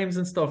nursery rhymes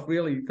and stuff.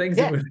 Really, things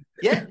that yeah, would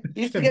yeah,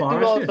 he used to get do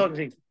embarrass all you. sorts of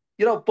things,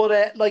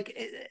 but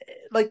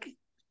like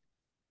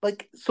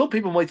like some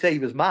people might say he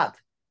was mad,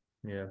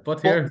 Yeah.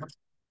 But but here.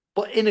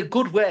 in a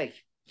good way.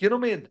 You know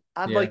what I mean?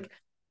 And Yeah. like,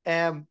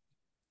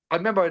 I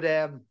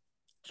remember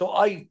so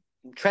I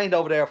trained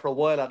over there for a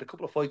while. I had a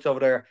couple of fights over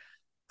there,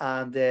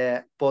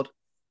 and but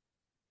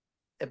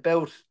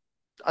about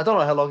I don't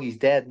know how long he's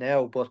dead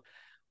now, but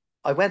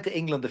I went to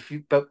England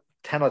about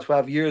 10 or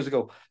 12 years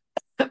ago,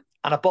 and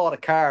I bought a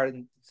car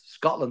in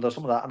Scotland or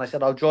something like that, and I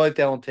said I'll drive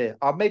down to,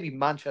 or maybe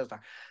Manchester,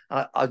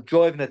 and I'm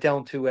driving it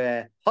down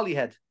to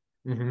Holyhead.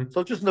 Hmm.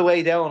 So just on the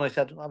way down, I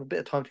said I have a bit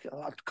of time to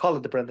I'll call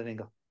it the Brendan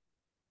Ingle.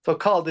 So I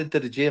called into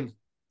the gym,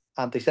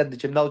 and they said in the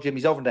gym, no, Jim,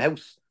 he's over in the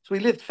house. So we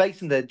lived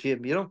facing the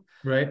gym.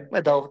 Right.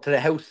 Went over to the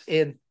house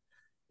in.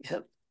 He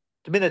said,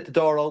 the minute the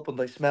door opened,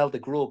 I smelled the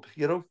grub.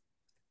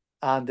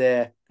 And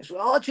I said,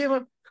 oh,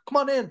 Jim, come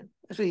on in.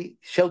 So he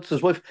shouts to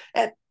his wife.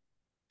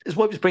 His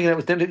wife was bringing out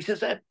his dinner. He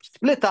says,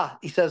 split that,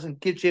 he says, and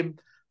give Jim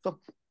some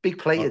big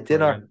plate That's of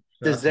dinner, brilliant.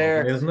 That's lovely,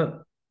 desserts. isn't it?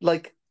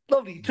 Like,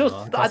 lovely. No,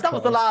 that's That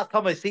was the class. last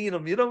time I seen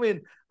him, you know what I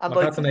mean? And Like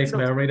like, that's a nice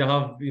memory to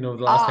have. The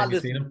last time you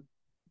seen listen, him.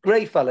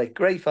 great fella, Oh,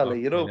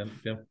 brilliant.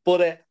 Yeah.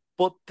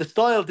 But the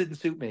style didn't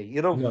suit me.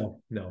 No,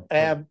 no. But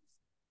Um,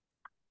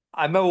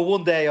 I remember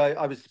one day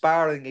I was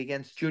sparring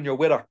against Junior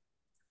Witter,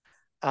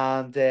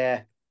 and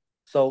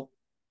so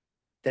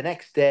the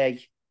next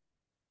day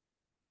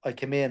I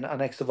came in, and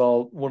next of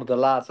all, one of the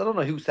lads, I don't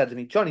know who said to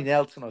me, Johnny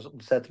Nelson or something,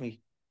 said to me,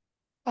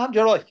 "I'm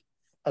your eye,"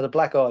 had a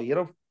black eye, you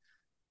know.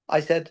 I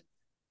said,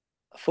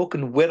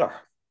 "Fucking wither."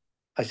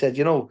 I said,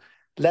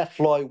 let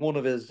fly one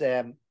of his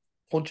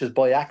punches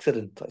by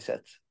accident. I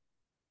said,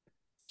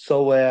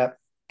 so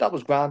that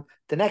was grand.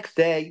 The next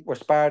day we're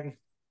sparring,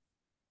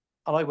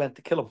 and I went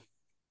to kill him.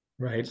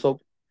 Right. So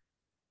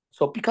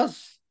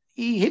because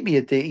he hit me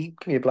he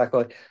gave me a black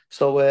eye.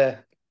 So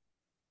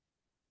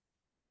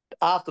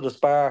after the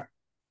spar,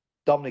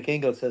 Dominic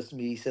Ingle says to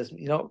me, he says,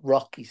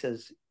 Rock, he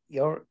says,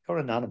 you're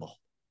an animal.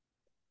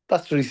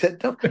 That's what he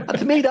said. And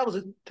to me that was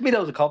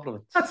a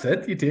compliment. That's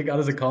it. You take that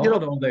as a You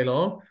compliment know, all day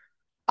long.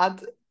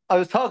 and I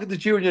was talking to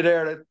Junior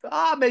there,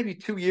 maybe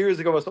 2 years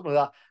ago or something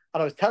like that,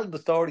 and I was telling the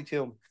story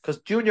to him because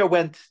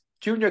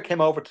Junior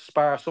came over to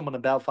spar someone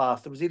in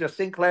Belfast. It was either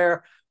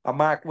Sinclair or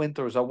Mark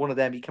Winters or one of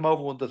them. He came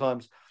over one of the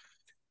times,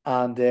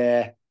 and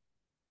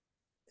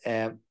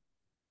um,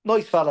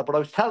 nice fella. But I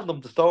was telling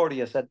him the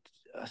story. I said,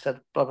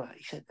 blah, blah.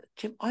 He said,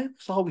 Jim, I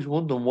was always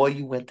wondering why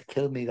you went to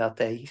kill me that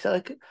day. He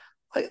said,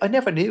 I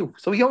never knew.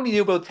 So he only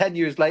knew about 10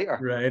 years later.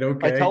 Right. I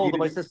Okay. told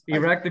him, I said, He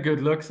wrecked the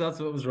good looks. That's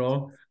what was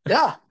wrong.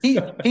 yeah, he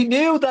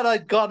knew that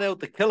I'd gone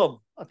out to kill him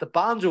at the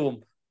banjo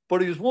him,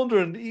 but he was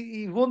wondering.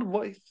 He wondered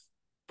why.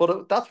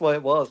 But that's why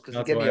it was because he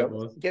That's gave me why a it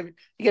was.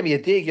 he gave me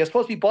a dig. You're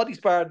supposed to be body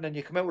sparring and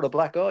you come out with a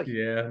black eye.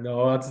 Yeah,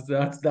 no,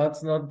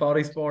 that's not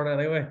body sport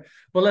anyway.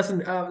 Well,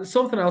 listen,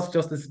 something else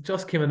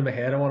just came into my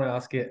head. I want to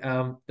ask you,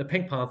 the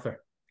Pink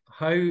Panther.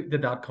 How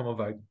did that come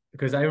about?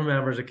 Because I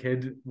remember as a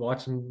kid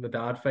watching my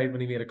dad fight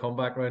when he made a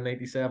comeback around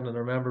 '97, and I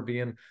remember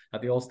being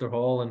at the Ulster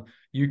Hall and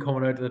you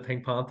coming out to the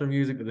Pink Panther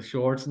music with the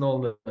shorts and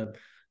all the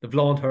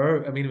blonde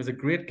hair. I mean, it was a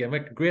great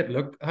gimmick, great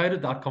look. How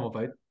did that come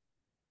about?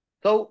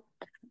 So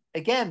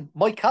again,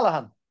 Mike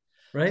Callahan.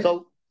 Right,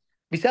 So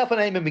myself and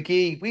Eamon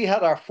McGee, we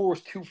had our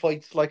first two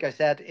fights, like I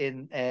said,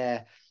 in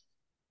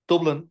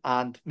Dublin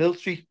and Mill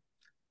Street.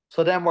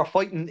 So then we're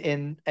fighting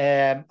in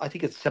I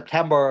think it's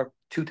September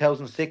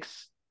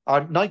 2006 or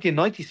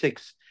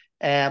 1996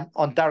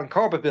 on Darren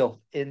Corbettville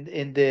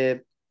in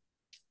the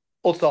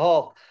Ulster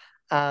Hall.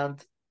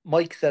 And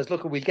Mike says,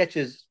 "Look, we'll get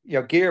you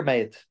your gear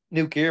made,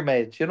 new gear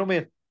made." You know what I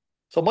mean?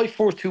 So my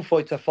first two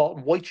fights I fought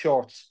in white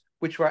shorts,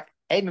 which were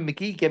Eamon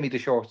McGee gave me the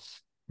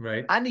shorts.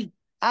 right.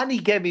 And he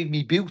gave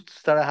me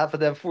boots that I have for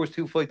them first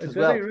two fights as Did he?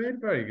 well. Right,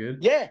 very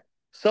good. Yeah.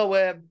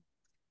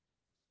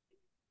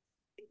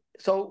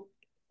 So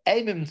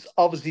Eamon's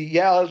obviously,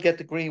 yeah, I'll get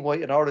the green,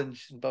 white, and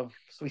orange. So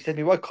he said to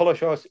me, "What colour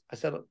shorts?" I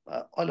said,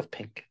 "I love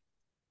pink."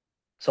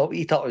 So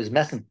he thought I was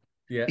messing.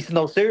 Yeah, He said,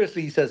 "No,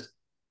 seriously." He says,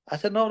 I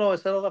said, "No, no." I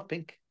said, "I love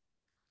pink."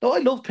 No, I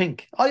love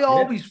pink. yeah, I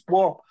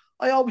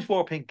always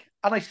wore pink,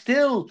 and I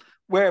still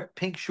wear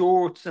pink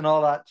shorts and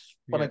all that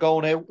when yeah, I'm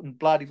going out and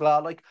blah blah.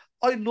 Like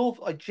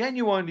I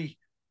genuinely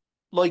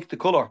like the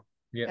color.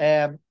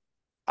 yeah.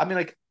 I mean,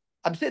 like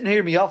I'm sitting here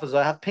in my office.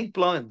 I have pink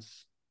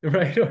blinds.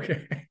 Right,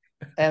 okay.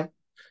 Um,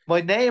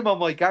 my name on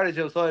my garage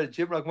outside of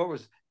Jim Rock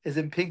Motors is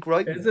in pink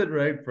writing. Is it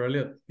right?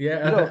 Brilliant. You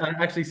Yeah, know, I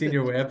actually seen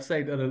your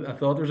website, and I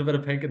thought there was a bit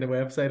of pink in the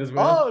website as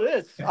well. oh, it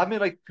is. I mean,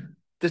 like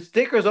the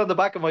stickers on the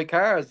back of my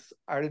cars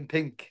are in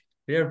pink.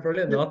 Yeah,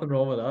 brilliant. You Nothing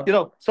wrong with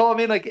that. so I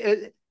mean, like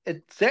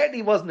it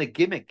certainly wasn't a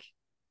gimmick.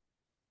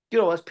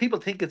 As people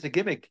think it's a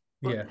gimmick,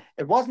 but Yeah.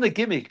 it wasn't a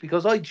gimmick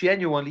because I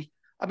genuinely,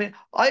 I mean,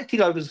 I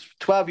think I was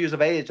 12 years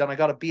of age and I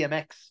got a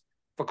BMX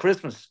for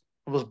Christmas.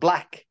 It was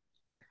black.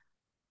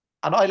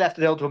 And I left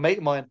it out to a mate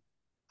of mine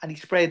and he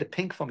sprayed it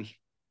pink for me.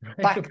 Right.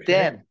 Back Okay.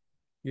 then,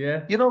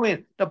 Yeah. you know what I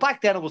mean? Now,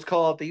 back then it was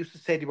called, they used to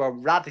say they were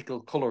radical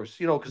colors,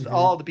 because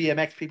all Hmm. the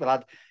BMX people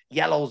had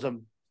yellows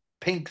and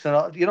pinks and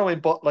all, you know what I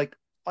mean? But like,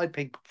 I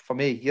pink for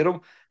me, you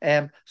know?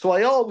 So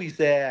I always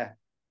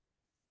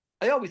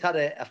had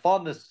a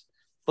fondness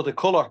for the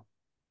color.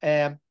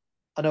 And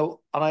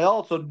I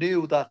also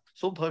knew that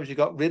sometimes you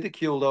got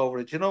ridiculed over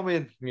it. You know what I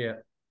mean? Yeah.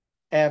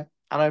 And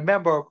I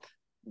remember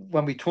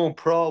when we turned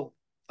pro,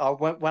 or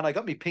when I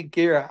got me pink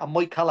gear, and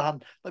Mike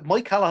Callahan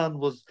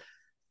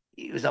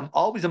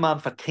always a man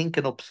for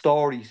thinking up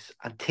stories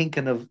and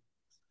thinking of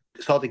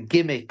sort of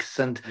gimmicks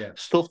and Yeah.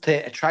 stuff to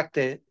attract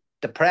the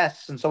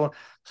press and so on.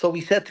 So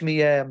he said to me,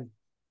 when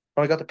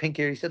I got the pink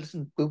gear, he said,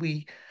 "Listen, will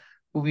we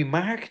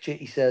market you?"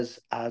 He says,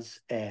 as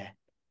a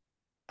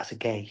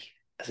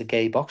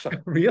gay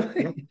boxer.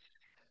 Really?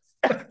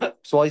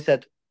 So I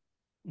said,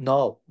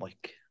 "No,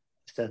 Mike."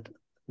 I said,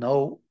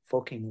 "No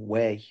fucking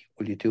way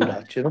will you do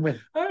that." Do you know what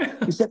I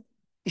mean?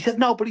 He said,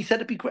 "No," but he said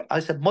it'd be great. I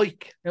said,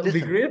 "Mike, It'll be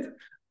listen." great.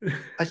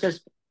 I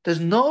says, "There's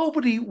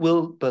nobody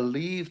will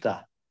believe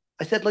that."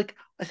 I said,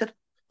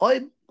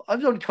 I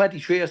was only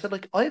 23. I said,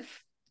 like,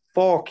 I've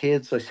 4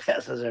 kids, I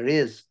says, as there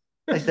is.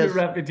 I Your says,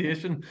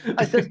 reputation.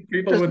 I says,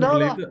 People there's wouldn't have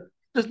not believed a it.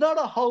 there's not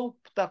a hope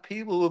that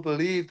people will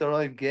believe that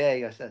I'm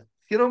gay. I said,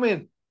 you know what I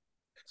mean?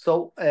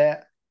 So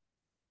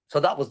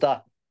that was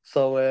that.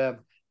 So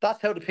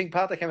that's how the Pink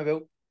Panther came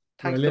about.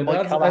 Thanks to Brilliant.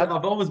 Mike Callahan.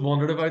 I've always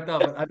wondered about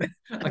that,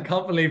 but I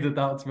can't believe that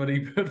that's what he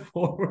put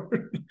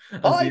forward as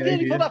Oh, the he did.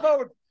 He put idea. that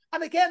forward.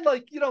 And again,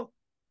 like,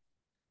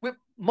 with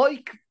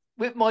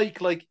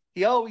Mike, like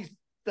he always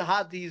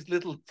had these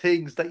little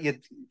things that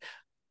you'd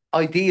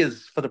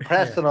ideas for the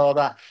press and all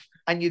that,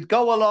 and you'd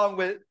go along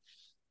with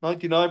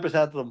 99%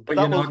 of them. But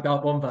you knocked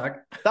that one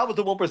back. That was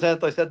the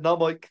 1%. I said, no,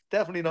 Mike,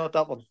 definitely not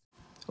that one.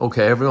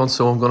 Okay, everyone,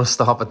 so I'm going to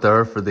stop it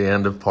there for the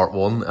end of part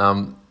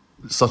one.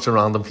 Such a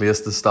random place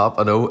to stop,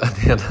 I know, at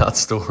the end of that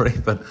story,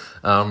 but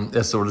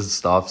it sort of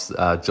stops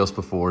just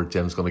before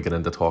Jim's going to get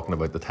into talking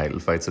about the title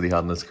fights that he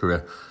had in his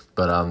career.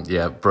 But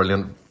yeah,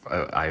 brilliant.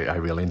 I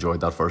really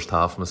enjoyed that first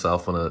half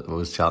myself when I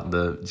was chatting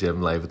to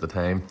Jim live at the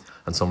time,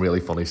 and some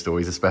really funny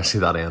stories, especially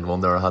that end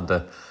one there. I had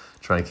to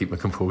try and keep my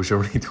composure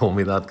when he told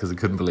me that, because I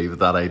couldn't believe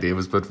that idea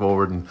was put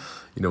forward, and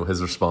you know,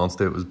 his response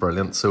to it was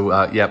brilliant.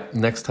 So yeah,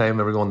 next time,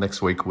 everyone,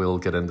 next week we'll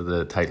get into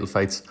the title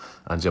fights,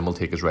 and Jim will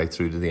take us right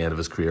through to the end of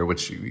his career,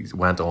 which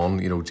went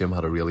on. You know, Jim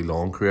had a really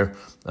long career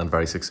and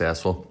very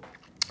successful.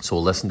 So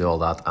we'll listen to all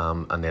that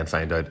and then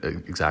find out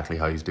exactly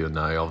how he's doing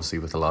now, obviously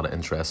with a lot of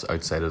interest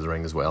outside of the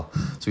ring as well.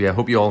 So yeah,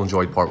 hope you all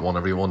enjoyed part one,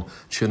 everyone.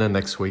 Tune in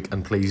next week,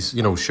 and please,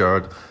 you know, share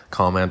it,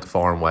 comment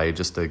far and wide,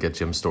 just to get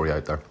Jim's story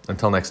out there.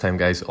 Until next time,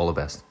 guys, all the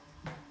best.